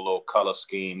this whole little color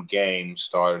scheme game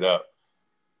started up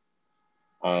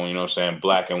on, you know what I'm saying,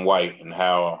 black and white, and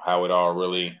how it all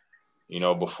really,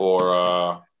 before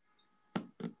I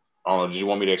don't know, did you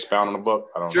want me to expound on the book?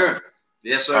 I don't know. Sure.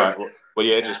 Yes, sir. All right. But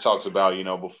yeah, it just talks about,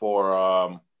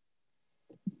 before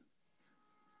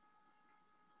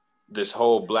this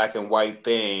whole black and white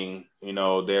thing,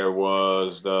 there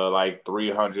was the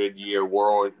 300-year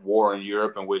war in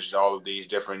Europe, in which all of these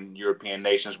different European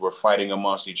nations were fighting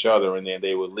amongst each other, and then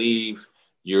they would leave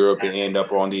Europe and end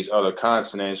up on these other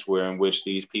continents in which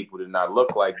these people did not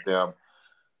look like them,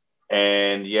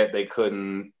 and yet they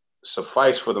couldn't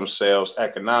suffice for themselves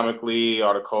economically,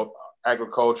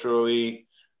 agriculturally,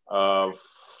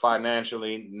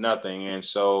 financially, nothing. And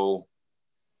so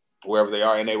wherever they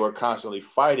are, and they were constantly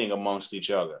fighting amongst each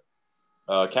other.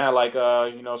 Kind of like,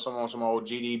 some old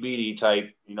GDBD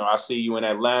type, I see you in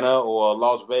Atlanta or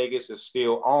Las Vegas is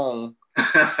still on.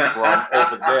 From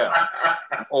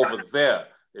over there.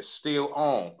 It's still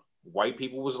on. White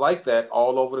people was like that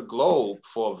all over the globe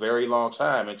for a very long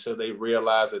time until they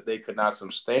realized that they could not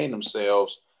sustain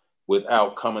themselves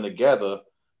without coming together,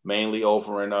 mainly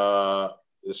over in,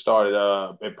 it started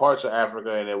in parts of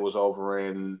Africa, and it was over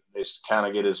in, it's kind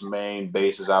of get its main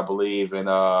bases, I believe, in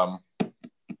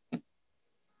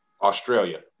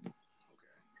Australia.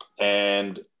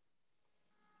 And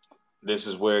this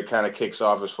is where it kind of kicks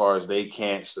off as far as they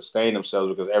can't sustain themselves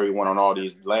because everyone on all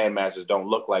these land masses don't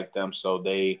look like them. So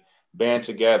they band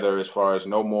together as far as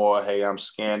no more, hey, I'm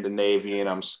Scandinavian,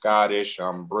 I'm Scottish,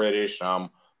 I'm British,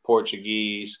 I'm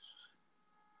Portuguese.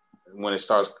 When it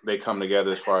starts, they come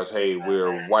together as far as, hey,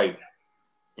 we're white.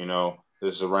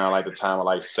 This is around the time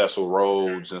of Cecil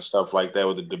Rhodes and stuff like that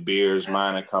with the De Beers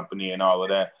Mining Company and all of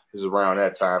that. This is around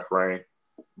that time frame.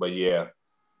 But yeah.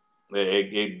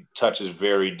 It touches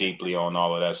very deeply on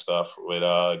all of that stuff with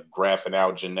graphing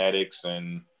out genetics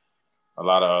and a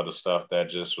lot of other stuff that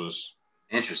just was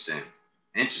interesting.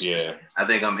 Yeah, I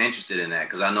think I'm interested in that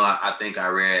because I know I think I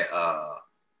read I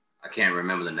can't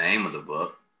remember the name of the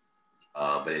book,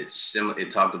 but it's similar. It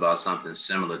talked about something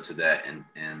similar to that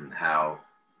and how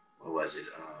what was it?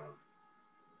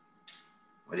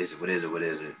 What is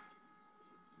it?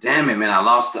 Damn it, man! I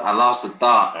lost the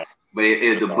thought. But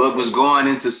the book was going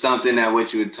into something that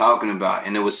what you were talking about,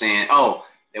 and it was saying how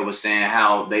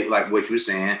they, like what you were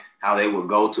saying, how they would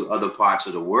go to other parts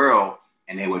of the world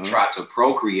and they would try to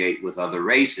procreate with other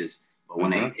races. But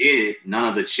when they did it, none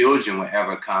of the children would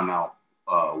ever come out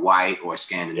white or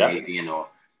Scandinavian or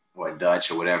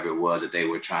Dutch or whatever it was that they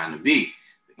were trying to be.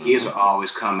 The kids would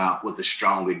always come out with the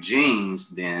stronger genes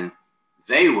than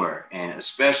they were, and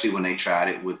especially when they tried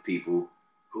it with people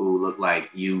who looked like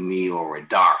you, me, or were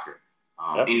darker.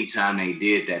 Anytime they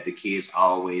did that, the kids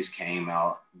always came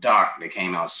out dark. They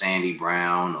came out sandy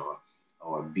brown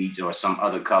or beige or some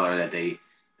other color that they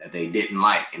didn't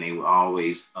like, and they were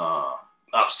always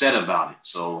upset about it.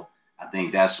 So I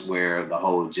think that's where the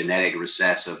whole genetic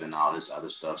recessive and all this other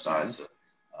stuff started to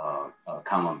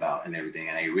come about and everything,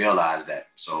 and they realized that.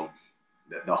 So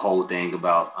the whole thing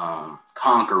about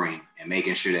conquering and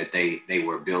making sure that they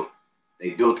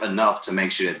built enough to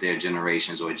make sure that their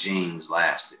generations or genes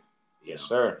lasted. Yes,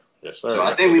 sir. So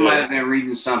I think we might have been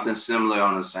reading something similar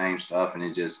on the same stuff, and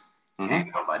it just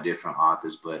came out by different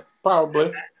authors, but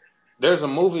probably. There's a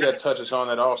movie that touches on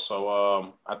it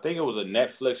also. I think it was a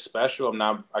Netflix special.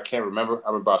 I can't remember. I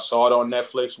remember I saw it on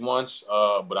Netflix once,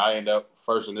 but I ended up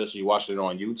first initially watching it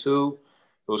on YouTube.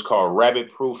 It was called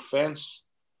Rabbit Proof Fence.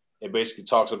 It basically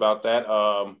talks about that.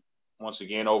 Once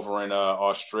again, over in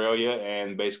Australia,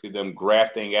 and basically them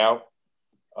grafting out.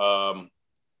 A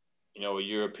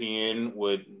European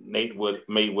would mate with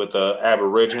an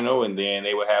Aboriginal, and then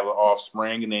they would have an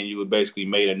offspring, and then you would basically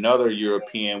mate another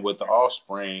European with the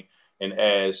offspring. And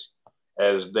as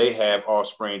they have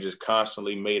offspring, just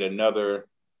constantly mate another,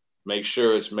 make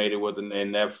sure it's mated with,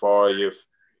 and that far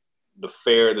the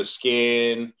fair the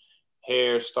skin,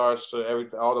 hair starts to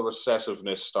everything, all the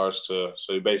recessiveness starts to.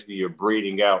 So basically, you're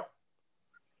breeding out.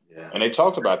 Yeah. And they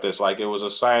talked about this like it was a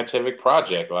scientific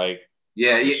project, like.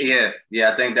 Yeah.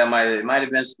 I think that might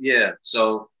have been. Yeah.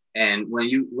 So, and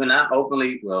when I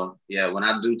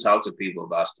do talk to people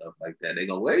about stuff like that, they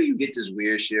go, "Where do you get this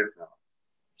weird shit from?"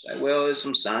 It's like, well, there's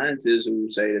some scientists who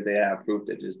say that they have proof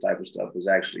that this type of stuff is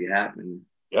actually happening.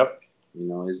 Yep.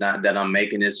 It's not that I'm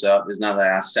making this up. It's not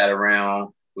that I sat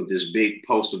around with this big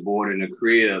poster board in the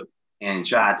crib and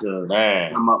tried to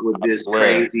come up with this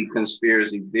crazy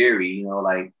conspiracy theory.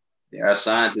 Like there are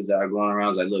scientists that are going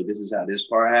around like, look, this is how this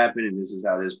part happened and this is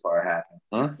how this part happened.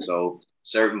 Huh? So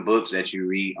certain books that you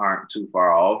read aren't too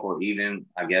far off, or even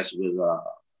I guess with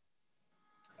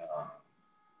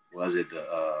was it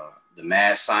the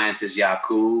mad scientist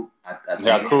Yakub?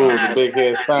 Yakub, the big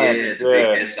head scientist. Yeah, the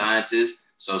big head scientist.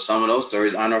 So some of those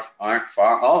stories aren't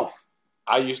far off.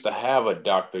 I used to have a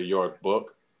Dr. York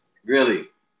book. Really?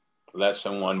 Let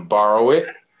someone borrow it.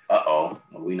 Well,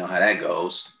 we know how that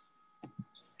goes.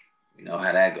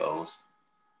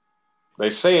 They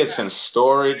say it's in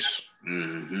storage.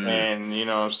 Mm-hmm. And you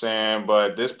know what I'm saying?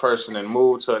 But this person had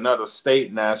moved to another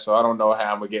state now, so I don't know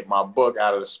how I'm going to get my book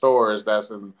out of the stores. That's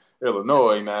in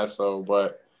Illinois now. So,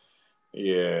 but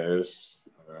yeah, it's...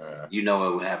 you know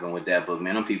what would happen with that book,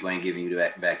 man. Them people ain't giving you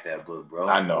back that book, bro.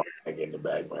 I know. I get it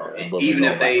back, man. Even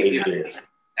if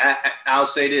I'll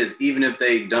say this, even if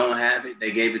they don't have it,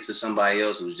 they gave it to somebody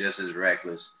else who's just as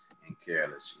reckless and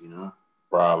careless,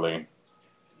 Probably.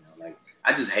 Like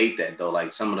I just hate that though.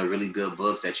 Like some of the really good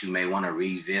books that you may want to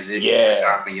revisit,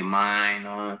 sharpen your mind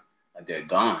on, like they're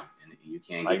gone, and you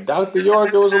can't. Like Dr.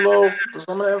 York,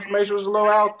 some of the information was a little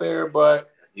out there,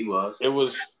 but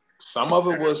some of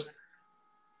it was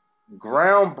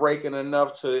groundbreaking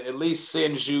enough to at least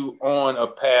send you on a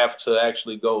path to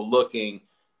actually go looking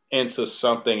into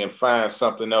something and find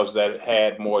something else that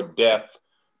had more depth,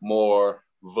 more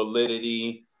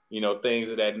validity. Things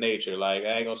of that nature. Like, I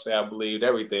ain't gonna say I believed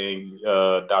everything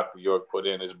Dr. York put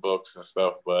in his books and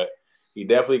stuff, but he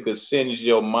definitely could send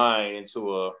your mind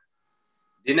into a...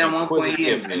 Didn't at one point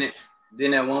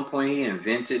he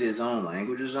invented his own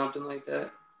language or something like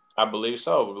that? I believe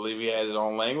so. I believe he had his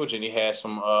own language, and he had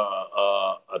some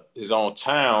his own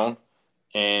town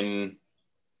in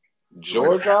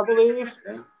Georgia, I believe.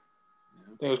 Yeah.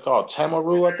 I think it was called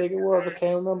Tamaru, I think it was. I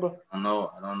can't remember. I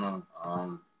don't know.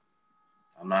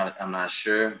 I'm not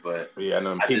sure, but yeah, I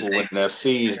know people went there,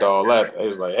 seized all that. It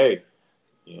was like, hey,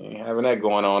 you ain't having that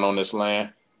going on this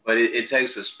land. But it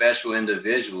takes a special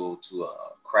individual to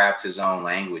craft his own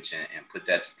language and put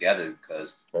that together,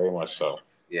 because very much so.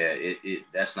 Yeah,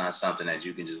 that's not something that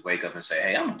you can just wake up and say,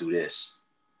 hey, I'm gonna do this,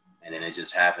 and then it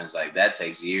just happens. Like that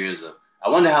takes years of. I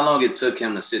wonder how long it took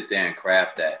him to sit there and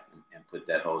craft that and put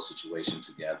that whole situation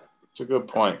together. It's a good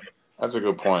point. That's a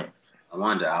good point. I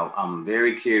wonder. I'm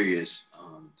very curious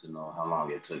to know how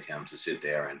long it took him to sit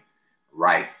there and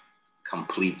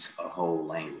complete a whole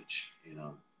language.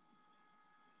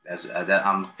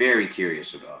 I'm very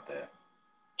curious about that.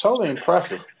 Totally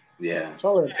impressive. Yeah,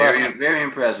 totally impressive. Very, very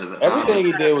impressive. Everything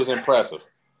he did was impressive.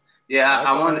 Yeah,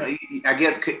 I wonder. I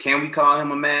guess can we call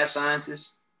him a mad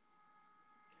scientist?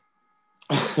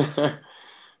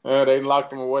 They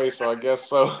locked him away, so I guess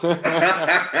so.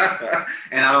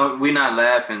 And we're not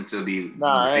laughing to be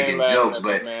making jokes,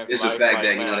 but it's the fact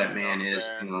that that man is,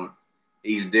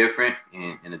 he's different,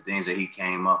 and the things that he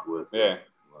came up with. Yeah.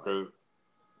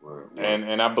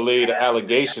 And I believe the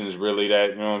allegations really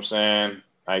that, what I'm saying,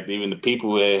 like even the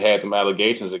people who had them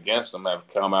allegations against them have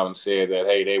come out and said that,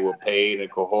 hey, they were paid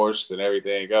and coerced and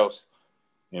everything else,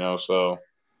 so.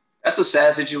 That's a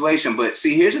sad situation, but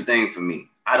see, here's the thing for me.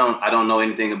 I don't know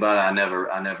anything about it. I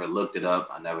never looked it up.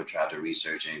 I never tried to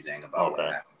research anything about what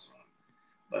happened to him.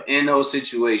 But in those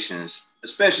situations,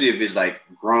 especially if it's like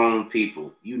grown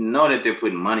people, that they're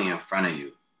putting money in front of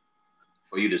you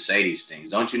for you to say these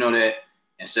things. Don't you know that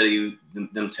instead of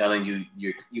them telling you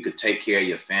you could take care of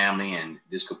your family and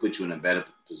this could put you in a better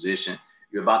position,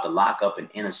 you're about to lock up an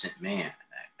innocent man.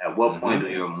 At what point do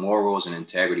your morals and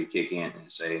integrity kick in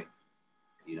and say,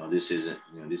 this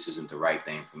isn't the right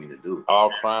thing for me to do?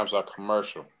 All crimes are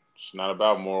commercial. It's not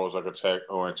about morals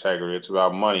or integrity. It's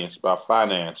about money. It's about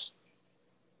finance.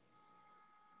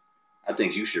 I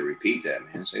think you should repeat that,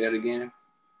 man. Say that again.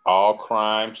 All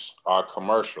crimes are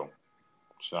commercial.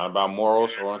 It's not about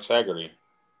morals or integrity.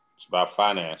 It's about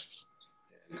finances.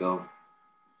 There you go.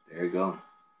 There you go.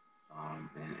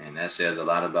 And that says a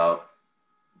lot about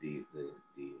the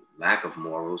lack of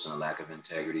morals and lack of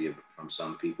integrity from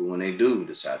some people when they do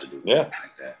decide to do things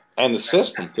like that. And the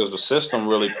system, because the system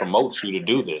really promotes you to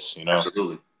do this,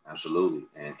 Absolutely.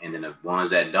 And then the ones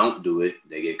that don't do it,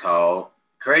 they get called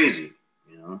crazy,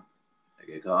 They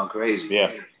get called crazy.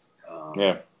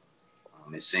 Yeah.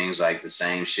 It seems like the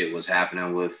same shit was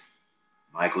happening with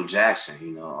Michael Jackson,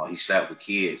 he slept with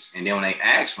kids. And then when they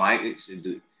asked Mike, they said,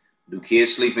 do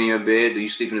kids sleep in your bed? Do you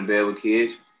sleep in the bed with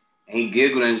kids? And he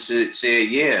giggled and said,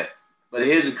 yeah. But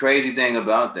here's the crazy thing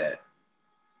about that.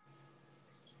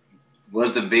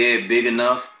 Was the bed big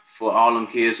enough for all them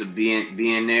kids to be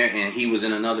in there, and he was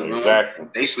in another room? Exactly.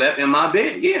 They slept in my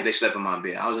bed. Yeah, they slept in my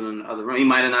bed. I was in another room. He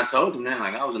might have not told them that.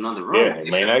 Like, I was in another room.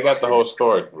 Yeah, man, I got the whole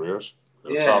story.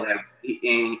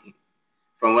 And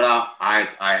from what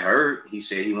I heard, he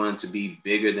said he wanted to be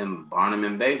bigger than Barnum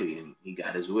and Bailey, and he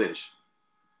got his wish.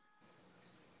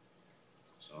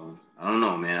 So I don't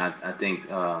know, man. I think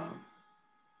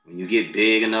when you get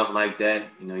big enough like that,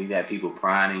 you got people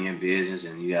prying in your business,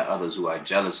 and you got others who are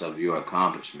jealous of your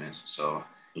accomplishments. So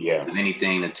if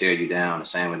anything to tear you down, the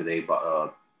same way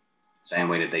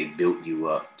that they built you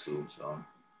up too. So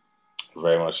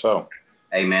very much so.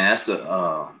 Hey, man, that's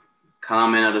the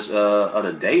comment of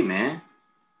the day, man.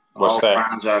 What's all that?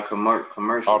 Crimes are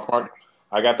commercial.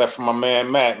 I got that from my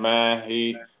man Matt, man.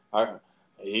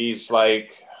 He's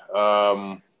like,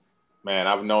 man,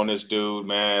 I've known this dude,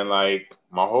 man, like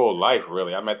my whole life,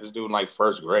 really. I met this dude in like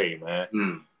first grade,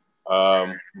 man.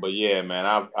 But yeah, man,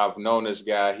 I've known this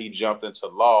guy. He jumped into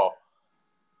law,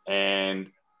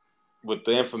 and with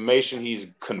the information he's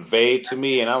conveyed to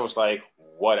me, and I was like,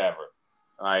 whatever.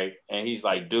 Like, and he's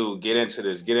like, dude, get into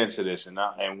this.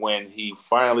 And when he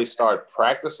finally started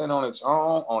practicing on his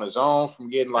own from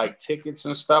getting like tickets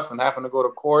and stuff and having to go to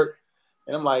court,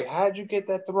 and I'm like, how'd you get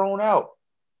that thrown out?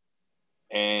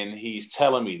 And he's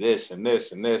telling me this and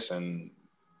this and this and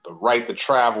the right to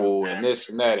travel and this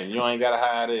and that, and you ain't gotta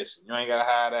hire this, and you ain't gotta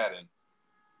hire that. And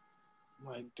I'm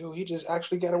like, dude, he just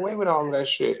actually got away with all of that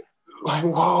shit. Like,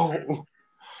 whoa.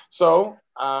 So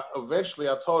eventually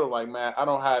I told him, like, man, I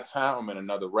don't have time. I'm in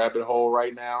another rabbit hole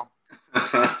right now.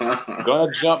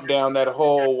 Gonna jump down that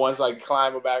hole once I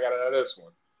climb back out of this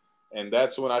one. And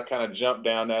that's when I kind of jumped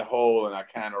down that hole and I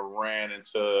kind of ran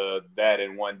into that.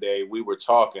 And one day we were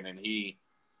talking and he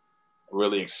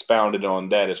really expounded on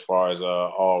that as far as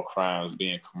all crimes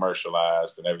being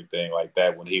commercialized and everything like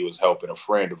that when he was helping a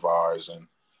friend of ours. And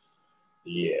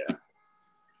yeah.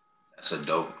 That's a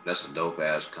dope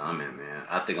ass comment, man.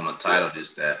 I think I'm gonna title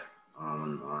this that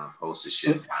when I post this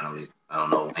shit finally. I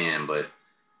don't know when, but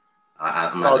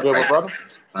I'm all good, my brother.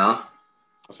 Huh?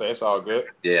 I say it's all good.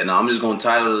 Yeah, no, I'm just gonna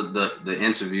title the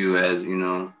interview as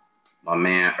my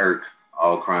man Irk.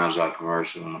 All crimes are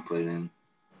commercial. I'm gonna put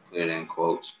it in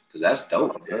quotes because that's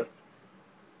dope, man.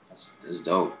 That's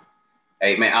dope.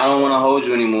 Hey, man, I don't want to hold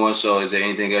you anymore. So, is there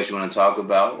anything else you want to talk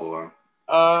about, or?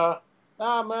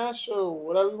 Nah, man, sure.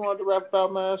 Whatever you want to wrap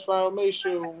about, man, it's fine with me.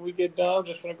 Sure. When we get done, I'm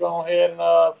just gonna go ahead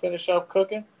and finish up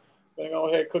cooking. Gonna go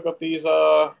ahead and cook up these.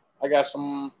 I got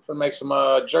make some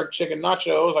jerk chicken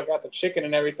nachos. I got the chicken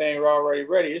and everything already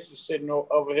ready. It's just sitting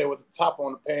over here with the top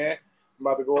on the pan. I'm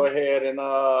about to go ahead and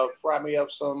fry me up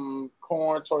some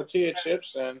corn tortilla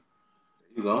chips and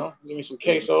you go. Give me some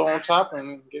queso on top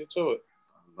and get it to it.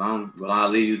 Well, I'll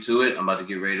leave you to it. I'm about to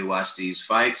get ready to watch these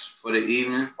fights for the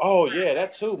evening. Oh yeah,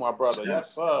 that too, my brother.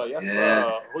 Yes, sir. Yes,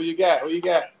 sir. Who you got?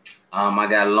 I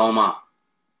got Loma.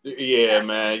 Yeah,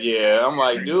 man. Yeah, I'm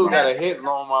like, dude, gotta hit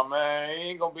Loma, man. He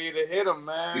ain't gonna be able to hit him,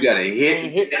 man. You gotta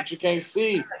hit what you can't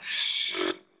see.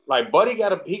 Like, Buddy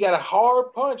got a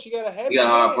hard punch. He got a heavy. He got a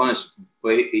hard punch,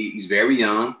 but he's very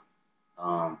young.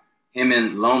 Him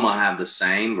and Loma have the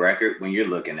same record when you're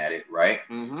looking at it, right?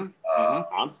 I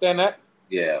understand that.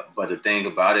 Yeah, but the thing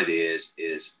about it is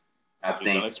I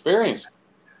think inexperienced.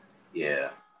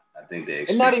 Yeah, I think they.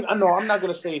 And not even. I'm not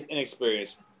gonna say he's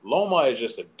inexperienced. Loma is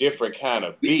just a different kind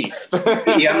of beast.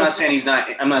 Yeah, I'm not saying he's not.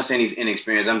 I'm not saying he's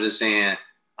inexperienced. I'm just saying.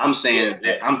 I'm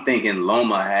thinking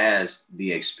Loma has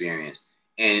the experience.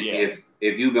 And if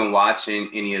you've been watching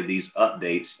any of these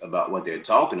updates about what they're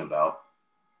talking about,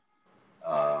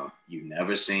 you've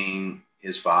never seen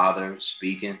his father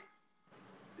speaking.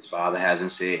 His father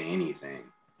hasn't said anything.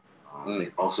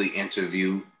 They mostly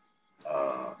interview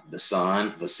the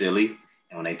son, Vasily.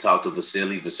 And when they talk to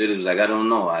Vasily, Vasily was like, I don't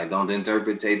know. I don't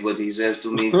interpret what he says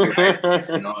to me.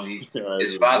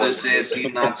 His father says he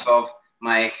knocks off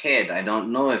my head. I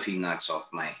don't know if he knocks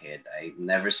off my head. I've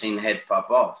never seen the head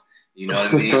pop off. You know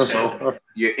what I mean? So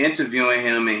you're interviewing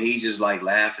him and he's just like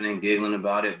laughing and giggling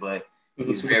about it, but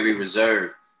he's very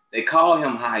reserved. They call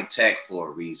him high tech for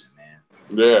a reason, man.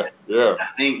 Yeah. I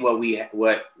think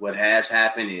what has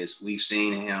happened is we've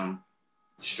seen him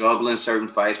struggle in certain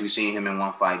fights. We've seen him in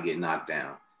one fight get knocked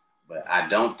down, but I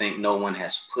don't think no one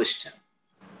has pushed him.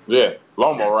 Yeah,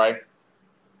 Loma, right?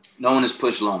 No one has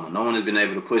pushed Loma. No one has been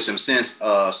able to push him since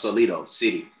Solito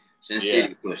City.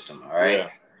 City pushed him, all right? Yeah.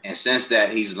 And since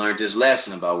that, he's learned his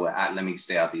lesson about let me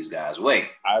stay out these guys' way.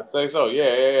 I'd say so.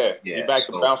 Yeah. He back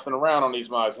to bouncing around on these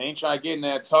miles. He ain't trying to get in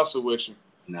that tussle with you.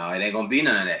 No, it ain't gonna be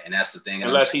none of that. And that's the thing.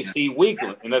 Unless he see the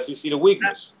weakness. And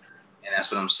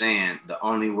that's what I'm saying. The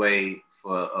only way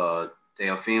for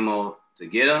Teofimo to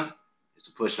get him is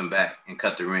to push him back and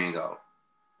cut the ring off.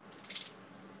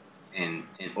 And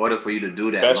in order for you to do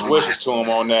that, best wishes to him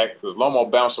on that, because Lomo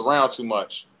bounced around too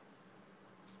much.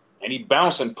 And he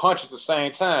bounce and punch at the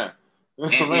same time.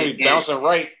 He bouncing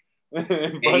right.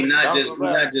 And he's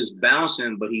not just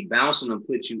bouncing, but he bouncing to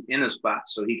put you in a spot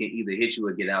so he can either hit you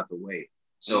or get out the way.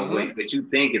 So what you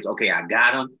think is, okay, I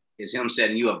got him, is him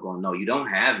setting you up going, no, you don't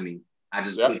have me. I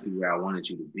just put you where I wanted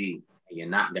you to be, and you're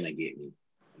not going to get me.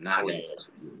 I'm not going to get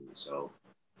me. So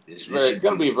it's going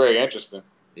to be very interesting.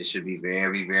 It should be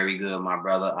very, very good, my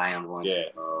brother. I am going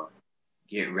to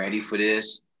get ready for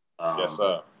this. Yes,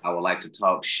 sir. I would like to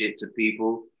talk shit to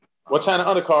people. What time the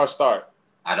undercard start?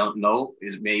 I don't know.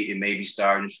 It may be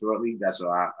starting shortly. That's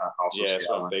what I also said. Yeah,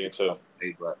 so I'm thinking too.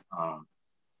 But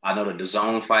I know the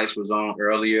DAZN fights was on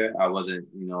earlier. I wasn't,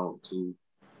 too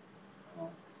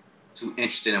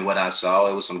interested in what I saw.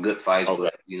 It was some good fights,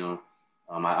 but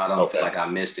I don't feel like I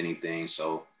missed anything.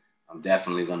 So I'm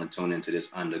definitely going to tune into this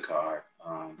undercard.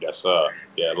 Yes, sir.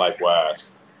 Yeah, likewise.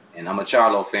 And I'm a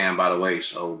Charlo fan, by the way.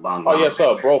 So bang, oh yes,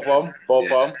 sir. Both of them.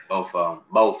 Both of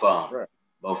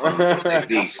them. They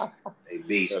beast. They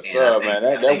beast. Yes, sir,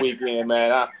 man. That weekend,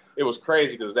 man. It was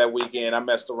crazy because that weekend I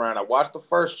messed around. I watched the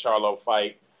first Charlo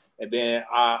fight, and then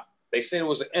they said it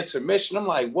was an intermission. I'm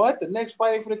like, what? The next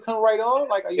fight ain't gonna come right on?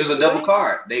 Like, it was a double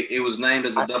card. It was named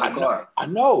as a double card. I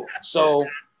know. So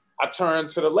I turned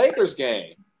to the Lakers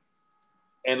game,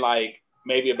 and like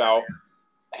maybe about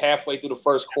halfway through the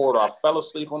first quarter, I fell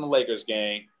asleep on the Lakers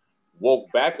game, woke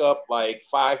back up like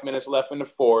 5 minutes left in the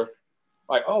fourth.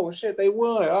 Like, oh shit, they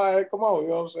won. All right, come on. You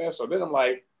know what I'm saying? So then I'm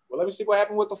like, well, let me see what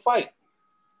happened with the fight.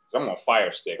 I'm on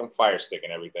Fire Stick. I'm Fire Stick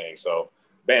and everything. So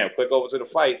bam, click over to the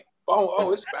fight.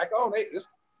 Oh, it's back on. It's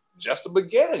just the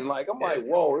beginning. Like, I'm like,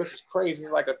 whoa, this is crazy.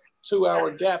 It's like a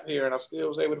 2-hour gap here, and I still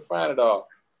was able to find it all.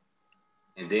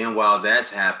 And then while that's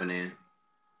happening,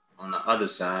 on the other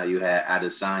side, you had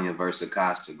Adesanya versus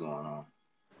Costa going on.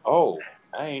 Oh,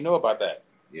 I ain't know about that.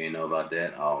 You ain't know about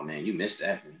that? Oh, man, you missed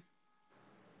that, man.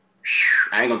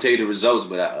 I ain't going to tell you the results,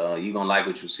 but you going to like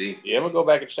what you see. Yeah, I'm going to go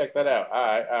back and check that out. All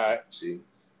right. See?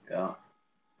 Yeah.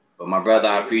 But my brother,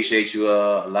 I appreciate you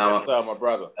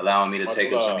allowing me to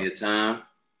take up some of your time.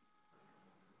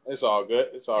 It's all good.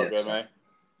 It's all good, man.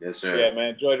 Yes, sir. Yeah,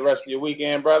 man. Enjoy the rest of your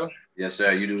weekend, brother. Yes,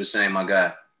 sir. You do the same, my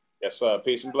guy. Yes, sir.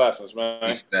 Peace and blessings, man.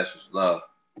 Peace and blessings. Love.